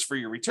numbers for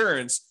your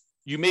returns,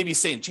 you may be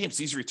saying, James,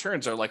 these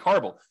returns are like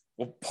horrible.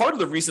 Well, part of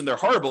the reason they're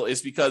horrible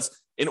is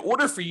because in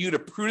order for you to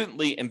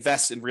prudently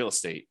invest in real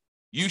estate,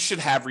 you should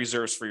have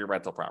reserves for your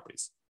rental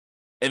properties.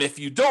 And if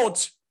you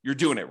don't, you're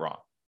doing it wrong.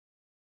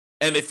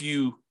 And if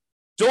you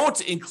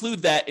don't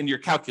include that in your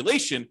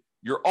calculation,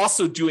 you're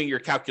also doing your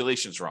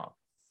calculations wrong.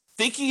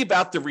 Thinking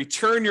about the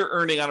return you're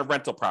earning on a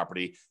rental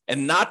property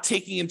and not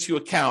taking into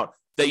account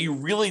that you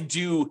really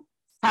do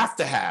have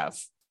to have,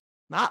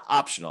 not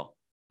optional,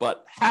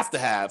 but have to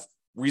have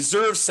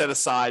reserves set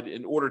aside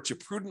in order to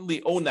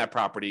prudently own that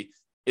property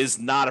is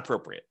not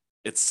appropriate.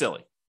 It's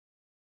silly.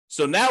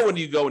 So now when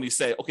you go and you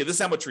say, okay, this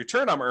is how much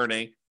return I'm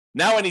earning,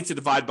 now I need to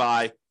divide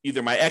by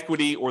either my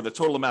equity or the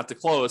total amount to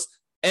close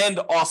and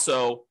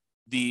also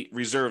the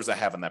reserves I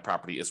have on that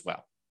property as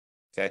well.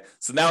 Okay,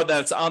 so now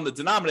that it's on the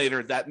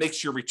denominator, that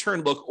makes your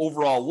return look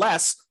overall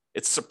less.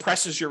 It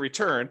suppresses your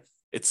return.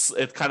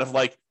 It kind of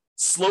like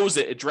slows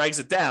it. It drags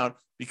it down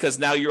because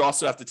now you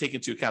also have to take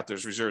into account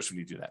those reserves when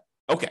you do that.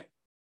 Okay,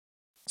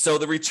 so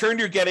the return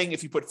you're getting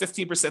if you put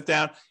 15%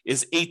 down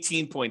is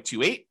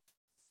 18.28.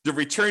 The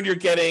return you're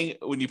getting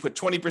when you put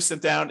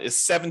 20% down is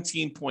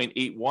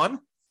 17.81.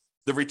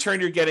 The return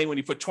you're getting when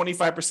you put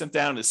 25%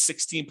 down is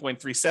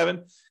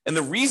 16.37. And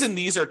the reason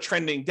these are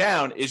trending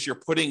down is you're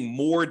putting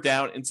more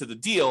down into the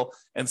deal.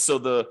 And so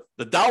the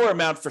dollar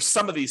amount for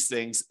some of these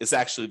things is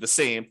actually the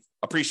same,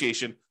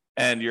 appreciation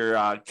and your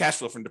cash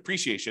flow from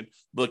depreciation.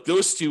 Look,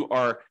 those two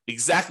are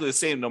exactly the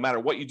same no matter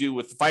what you do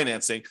with the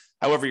financing.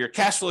 However, your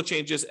cash flow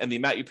changes and the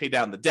amount you pay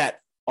down the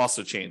debt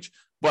also change.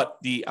 But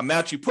the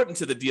amount you put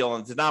into the deal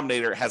on the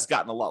denominator has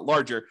gotten a lot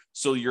larger.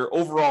 So your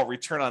overall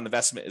return on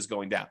investment is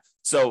going down.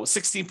 So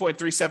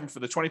 16.37 for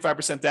the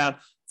 25% down,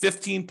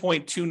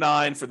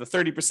 15.29 for the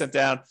 30%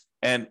 down,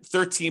 and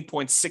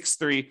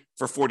 13.63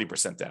 for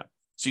 40% down.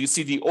 So you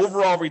see the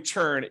overall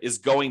return is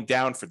going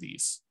down for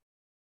these.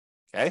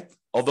 Okay.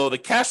 Although the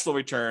cash flow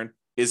return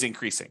is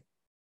increasing.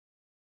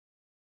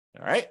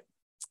 All right.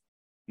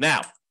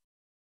 Now,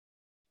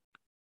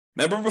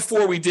 remember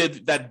before we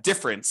did that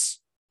difference,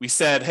 we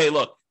said, hey,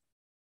 look,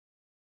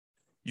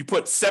 you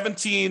put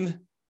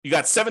you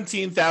got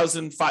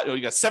 $1,750,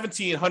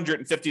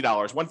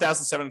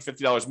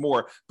 $1,750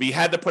 more, but you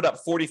had to put up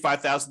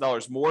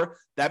 $45,000 more.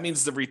 That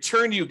means the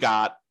return you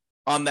got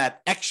on that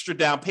extra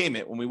down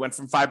payment when we went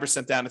from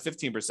 5% down to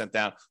 15%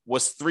 down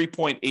was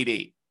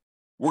 3.88.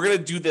 We're going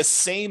to do this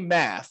same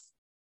math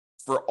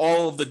for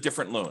all of the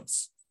different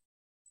loans.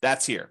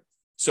 That's here.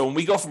 So when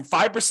we go from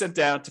 5%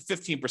 down to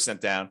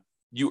 15% down,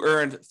 you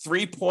earned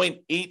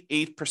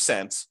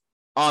 3.88%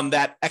 on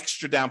that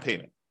extra down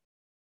payment.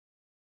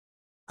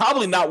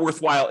 Probably not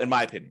worthwhile in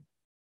my opinion.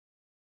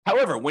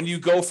 However, when you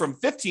go from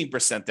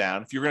 15%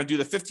 down, if you're going to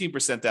do the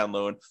 15% down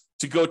loan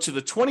to go to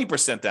the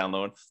 20% down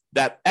loan,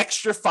 that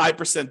extra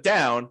 5%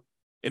 down,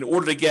 in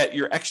order to get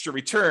your extra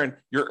return,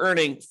 you're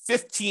earning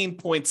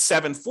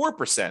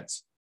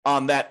 15.74%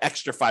 on that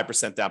extra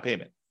 5% down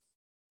payment.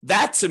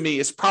 That to me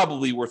is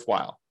probably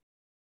worthwhile.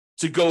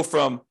 To come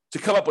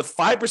up with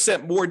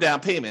 5% more down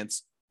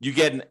payments, you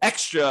get an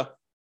extra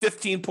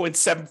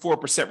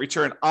 15.74%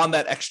 return on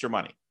that extra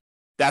money.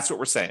 That's what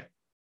we're saying.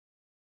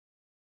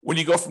 When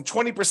you go from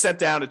 20%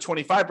 down to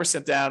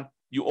 25% down,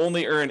 you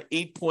only earn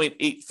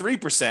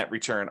 8.83%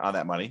 return on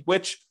that money,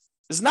 which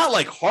is not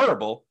like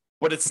horrible,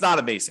 but it's not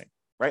amazing,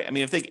 right? I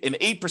mean, I think an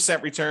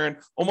 8% return,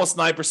 almost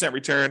 9%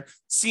 return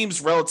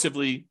seems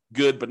relatively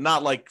good, but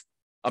not like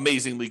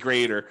amazingly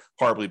great or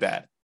horribly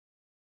bad.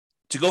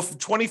 To go from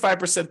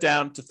 25%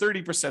 down to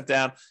 30%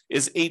 down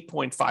is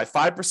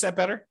 8.55%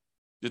 better.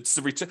 It's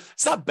the return.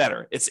 It's not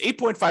better. It's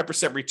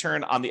 8.5%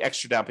 return on the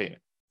extra down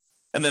payment.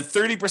 And then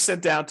 30%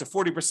 down to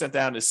 40%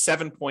 down is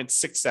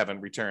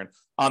 7.67 return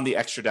on the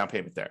extra down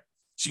payment there.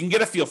 So you can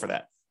get a feel for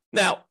that.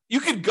 Now, you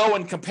could go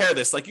and compare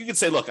this. Like you could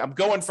say, look, I'm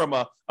going from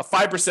a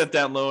 5%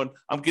 down loan.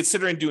 I'm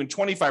considering doing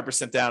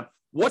 25% down.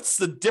 What's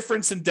the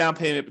difference in down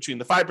payment between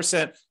the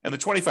 5% and the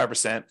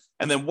 25%?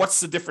 And then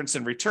what's the difference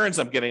in returns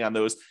I'm getting on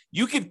those?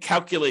 You could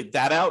calculate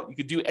that out. You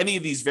could do any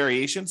of these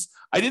variations.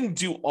 I didn't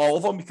do all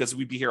of them because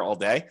we'd be here all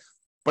day,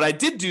 but I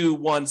did do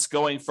ones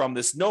going from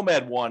this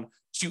Nomad one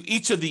to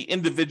each of the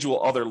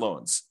individual other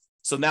loans.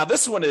 So now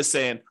this one is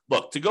saying,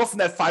 look, to go from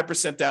that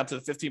 5% down to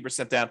the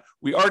 15% down,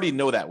 we already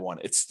know that one.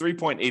 It's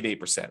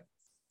 3.88%.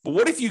 But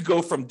what if you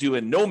go from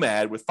doing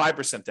Nomad with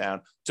 5%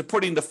 down to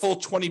putting the full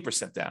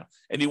 20% down?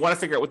 And you want to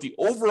figure out what the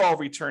overall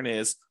return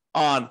is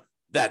on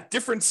that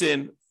difference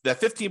in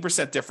that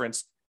 15%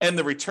 difference and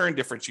the return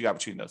difference you got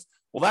between those.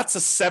 Well, that's a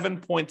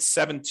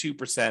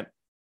 7.72%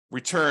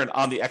 return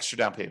on the extra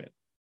down payment.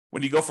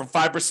 When you go from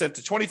 5%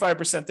 to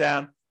 25%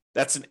 down,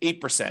 that's an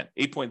 8%,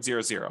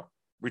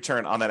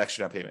 return on that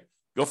extra down payment.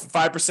 Go from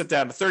 5%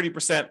 down to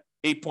 30%,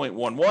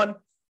 8.11,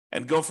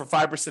 and go from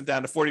 5%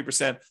 down to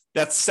 40%,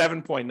 that's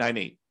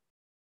 7.98.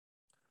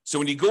 So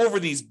when you go over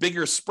these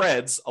bigger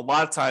spreads, a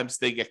lot of times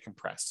they get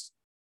compressed,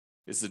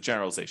 is the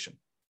generalization.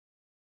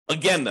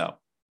 Again, though,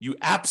 you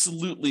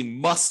absolutely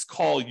must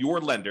call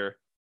your lender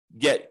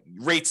get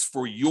rates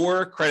for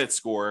your credit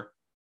score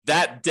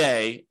that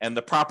day and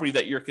the property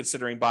that you're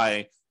considering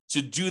buying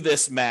to do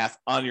this math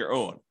on your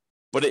own.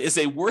 But it is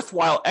a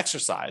worthwhile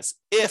exercise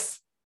if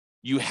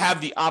you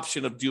have the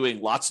option of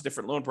doing lots of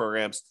different loan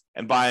programs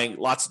and buying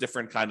lots of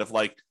different kind of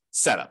like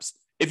setups.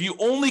 If you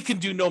only can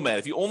do Nomad,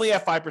 if you only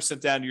have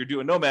 5% down, you're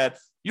doing Nomad,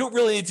 you don't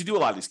really need to do a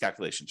lot of these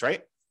calculations,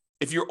 right?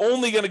 If you're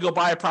only going to go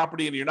buy a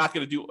property and you're not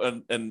going to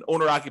do an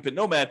owner-occupant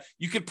Nomad,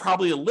 you could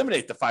probably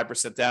eliminate the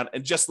 5% down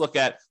and just look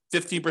at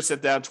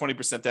 15% down,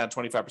 20% down,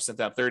 25%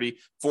 down, 30,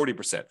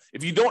 40%.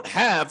 If you don't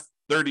have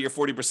 30 or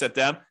 40%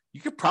 down, you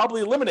could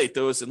probably eliminate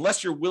those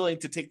unless you're willing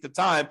to take the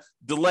time,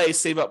 delay,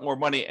 save up more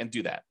money, and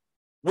do that,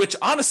 which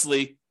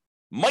honestly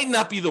might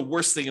not be the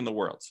worst thing in the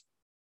world.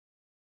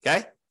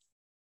 Okay?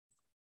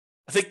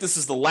 I think this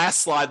is the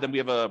last slide, then we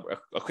have a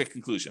quick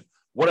conclusion.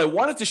 What I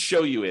wanted to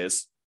show you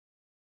is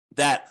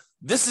that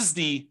this is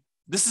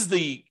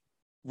the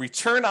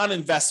return on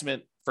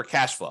investment for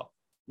cash flow,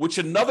 which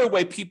another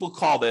way people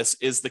call this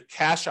is the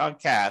cash on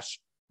cash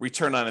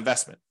return on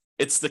investment.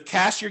 It's the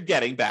cash you're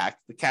getting back,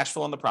 the cash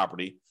flow on the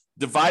property,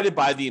 divided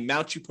by the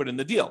amount you put in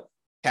the deal.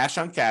 Cash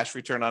on cash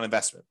return on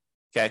investment.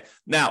 Okay.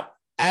 Now,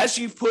 as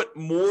you put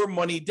more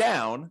money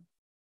down,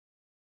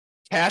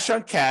 cash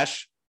on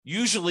cash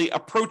usually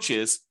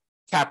approaches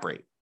cap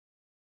rate.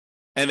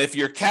 And if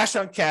your cash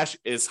on cash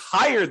is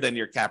higher than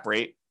your cap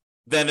rate,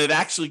 then it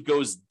actually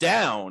goes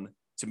down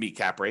to meet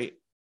cap rate.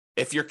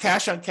 If your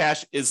cash on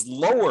cash is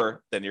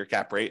lower than your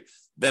cap rate,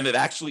 then it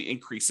actually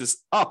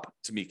increases up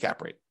to meet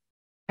cap rate.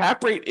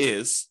 Cap rate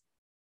is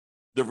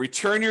the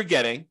return you're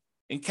getting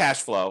in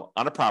cash flow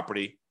on a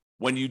property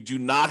when you do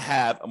not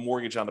have a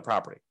mortgage on the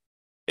property.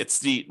 It's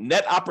the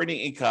net operating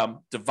income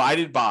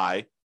divided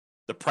by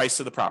the price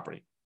of the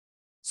property.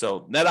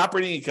 So net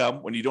operating income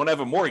when you don't have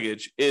a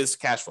mortgage is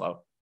cash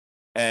flow,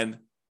 and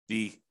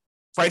the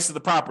price of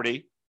the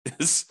property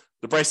is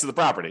the price of the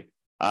property.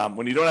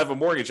 When you don't have a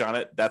mortgage on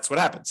it, that's what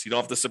happens. You don't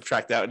have to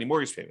subtract out any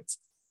mortgage payments.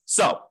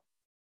 So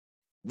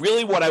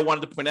really what I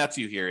wanted to point out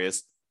to you here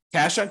is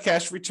cash on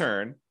cash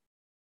return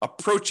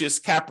approaches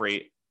cap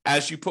rate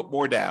as you put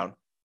more down.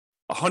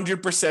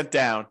 100%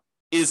 down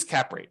is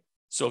cap rate.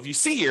 So if you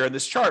see here in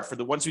this chart for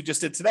the ones we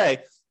just did today,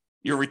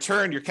 your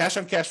return, your cash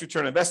on cash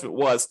return on investment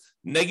was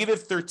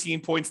negative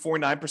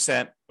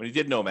 13.49% when you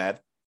did Nomad,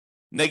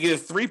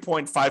 negative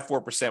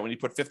 3.54% when you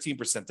put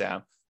 15%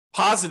 down,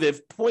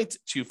 positive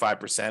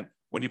 0.25%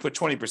 when you put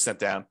 20%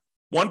 down,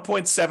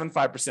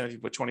 1.75% if you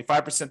put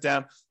 25%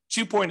 down,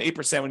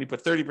 2.8% when you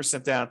put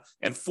 30% down,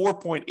 and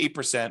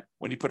 4.8%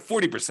 when you put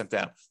 40%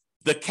 down.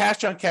 The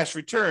cash on cash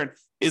return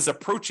is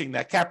approaching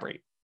that cap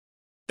rate.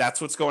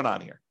 That's what's going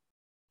on here.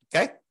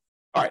 Okay?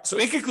 All right. So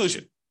in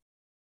conclusion,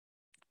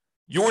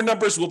 your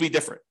numbers will be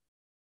different.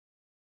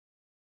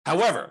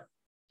 However,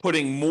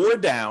 putting more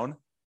down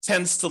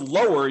tends to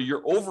lower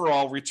your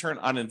overall return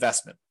on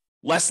investment.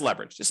 Less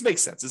leverage. This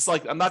makes sense. It's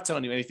like I'm not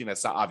telling you anything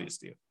that's not obvious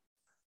to you.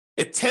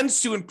 It tends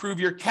to improve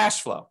your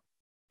cash flow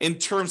in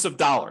terms of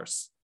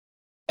dollars.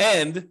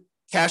 And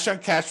cash on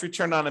cash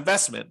return on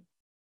investment,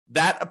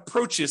 that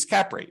approaches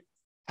cap rate.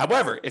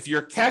 However, if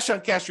your cash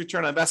on cash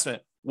return on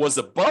investment was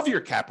above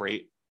your cap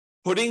rate,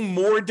 putting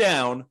more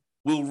down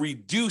will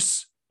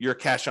reduce your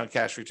cash on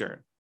cash return.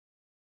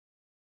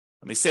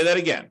 Let me say that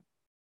again.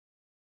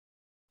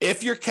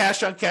 If your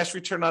cash on cash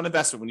return on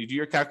investment, when you do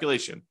your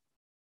calculation,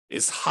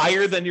 is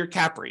higher than your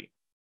cap rate,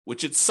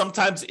 which it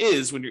sometimes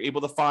is when you're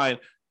able to find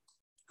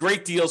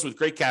great deals with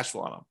great cash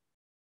flow on them.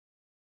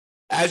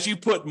 As you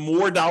put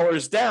more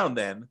dollars down,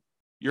 then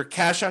your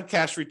cash on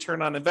cash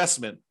return on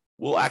investment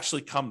will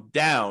actually come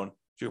down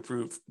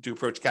to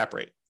approach cap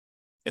rate.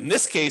 In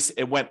this case,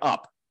 it went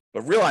up,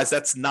 but realize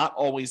that's not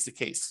always the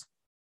case.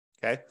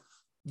 Okay.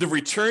 The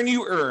return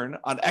you earn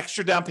on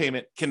extra down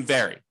payment can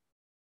vary.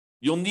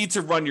 You'll need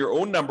to run your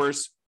own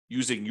numbers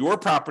using your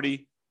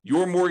property,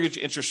 your mortgage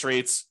interest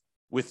rates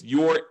with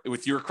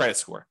your credit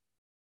score.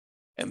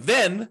 And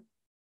then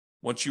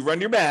once you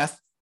run your math,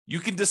 you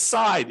can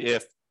decide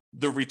if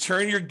the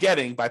return you're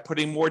getting by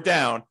putting more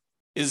down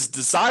is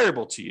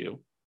desirable to you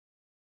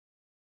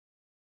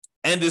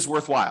and is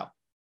worthwhile.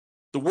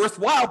 The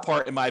worthwhile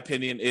part, in my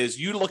opinion, is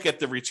you look at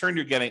the return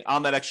you're getting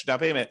on that extra down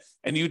payment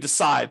and you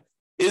decide,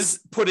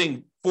 is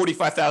putting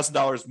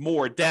 $45,000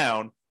 more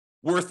down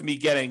worth me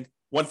getting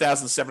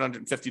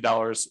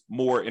 $1,750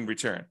 more in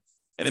return?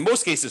 And in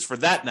most cases, for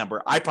that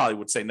number, I probably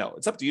would say no.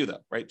 It's up to you,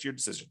 though, right? It's your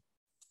decision.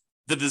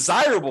 The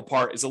desirable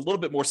part is a little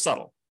bit more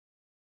subtle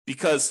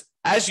because,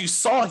 as you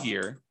saw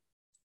here,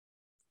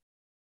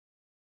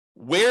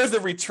 where the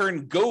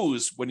return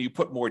goes when you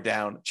put more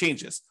down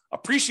changes.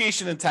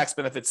 Appreciation and tax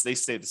benefits, they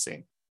stay the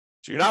same.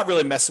 So you're not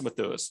really messing with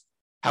those.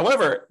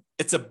 However,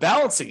 it's a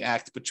balancing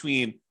act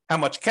between how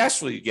much cash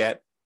flow you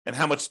get and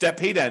how much debt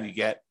pay down you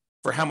get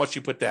for how much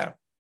you put down.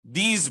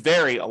 These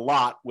vary a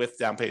lot with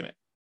down payment.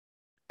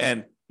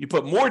 And you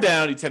put more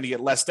down, you tend to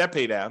get less debt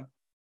pay down,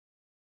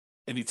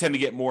 and you tend to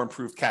get more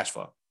improved cash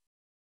flow.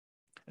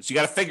 And so you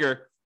got to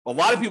figure, a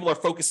lot of people are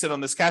focused in on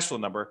this cash flow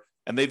number,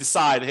 and they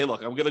decide, hey,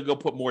 look, I'm going to go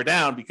put more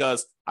down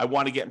because I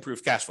want to get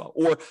improved cash flow,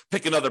 or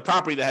pick another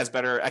property that has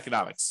better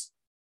economics,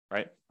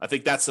 right? I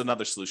think that's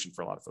another solution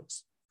for a lot of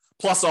folks.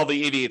 Plus all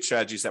the 88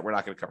 strategies that we're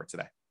not going to cover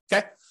today.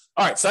 Okay.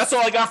 All right. So that's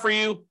all I got for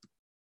you.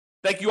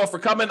 Thank you all for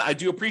coming. I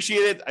do appreciate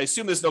it. I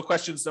assume there's no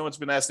questions. No one's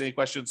been asking any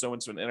questions. No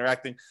one's been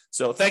interacting.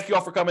 So thank you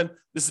all for coming.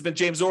 This has been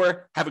James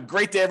Orr. Have a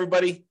great day,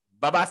 everybody.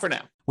 Bye-bye for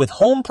now. With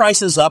home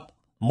prices up,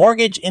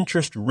 mortgage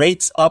interest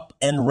rates up,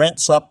 and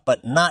rents up,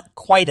 but not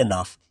quite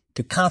enough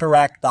to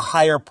counteract the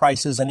higher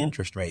prices and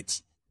interest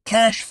rates,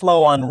 cash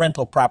flow on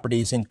rental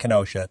properties in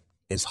Kenosha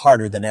is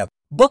harder than ever.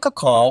 Book a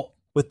call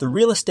with the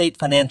Real Estate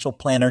Financial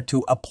Planner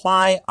to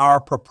apply our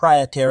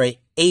proprietary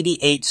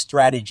 88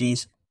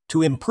 strategies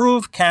to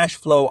improve cash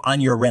flow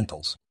on your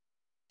rentals.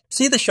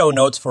 See the show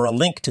notes for a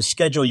link to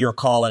schedule your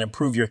call and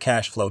improve your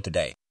cash flow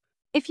today.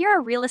 If you're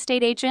a real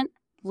estate agent,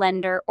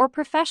 lender, or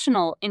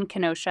professional in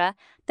Kenosha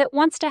that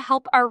wants to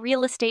help our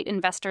real estate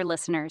investor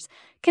listeners,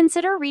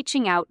 consider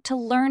reaching out to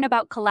learn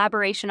about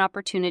collaboration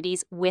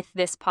opportunities with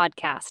this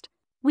podcast.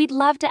 We'd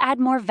love to add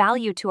more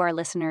value to our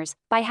listeners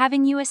by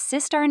having you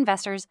assist our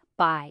investors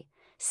buy,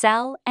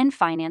 sell, and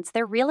finance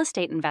their real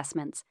estate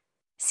investments.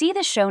 See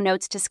the show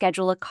notes to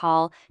schedule a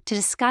call to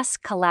discuss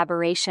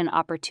collaboration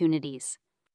opportunities.